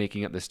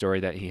making up the story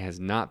that he has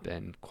not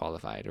been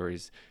qualified, or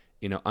he's,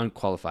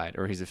 unqualified,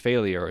 or he's a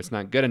failure, or it's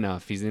not good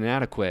enough, he's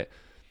inadequate.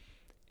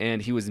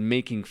 And he was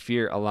making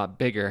fear a lot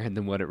bigger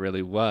than what it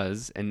really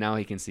was, and now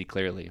he can see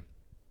clearly.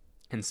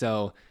 And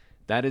so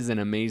that is an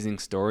amazing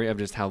story of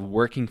just how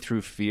working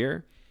through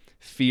fear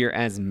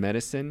as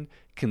medicine,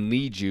 can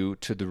lead you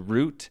to the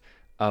root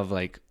of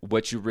like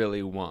what you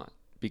really want,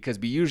 because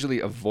we usually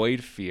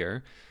avoid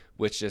fear,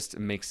 which just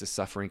makes the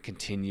suffering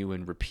continue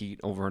and repeat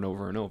over and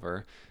over and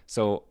over.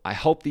 So I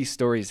hope these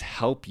stories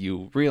help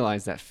you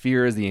realize that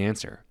fear is the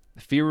answer.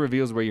 Fear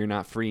reveals where you're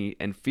not free,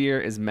 and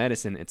fear is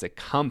medicine. It's a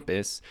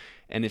compass.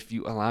 And if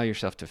you allow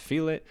yourself to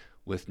feel it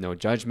with no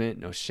judgment,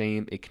 no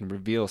shame, it can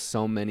reveal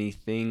so many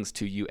things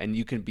to you, and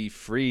you can be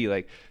free.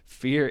 Like,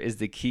 fear is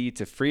the key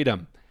to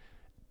freedom.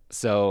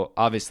 So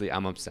obviously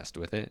I'm obsessed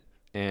with it.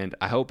 And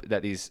I hope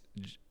that these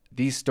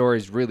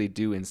stories really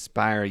do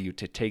inspire you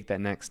to take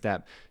that next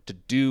step, to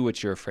do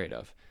what you're afraid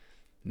of.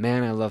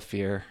 Man, I love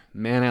fear.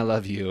 Man, I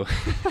love you.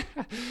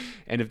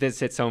 And if this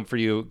hits home for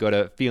you, go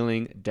to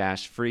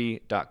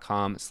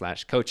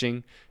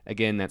feeling-free.com/coaching.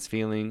 Again, that's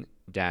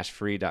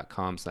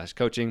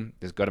feeling-free.com/coaching.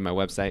 Just go to my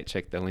website,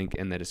 check the link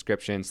in the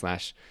description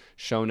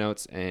 /show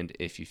notes. And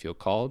if you feel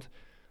called,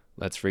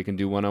 let's freaking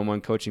do one-on-one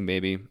coaching,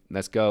 baby.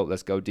 Let's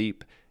go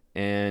deep.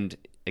 And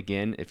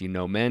again, if you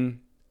know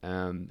men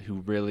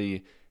who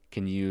really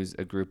can use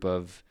a group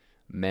of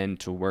men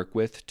to work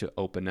with, to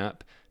open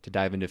up, to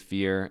dive into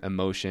fear,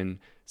 emotion,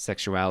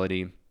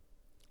 sexuality,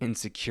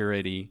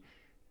 insecurity,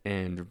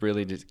 and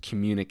really just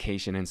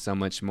communication and so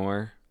much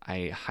more,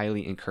 I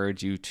highly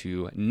encourage you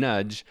to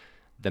nudge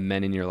the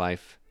men in your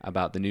life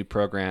about the new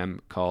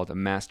program called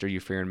Master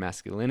Your Fear and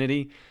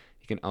Masculinity.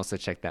 You can also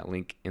check that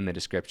link in the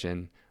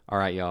description. All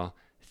right, y'all.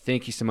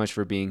 Thank you so much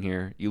for being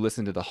here. You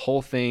listened to the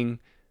whole thing,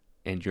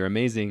 and you're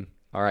amazing.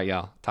 All right,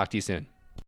 y'all. Talk to you soon.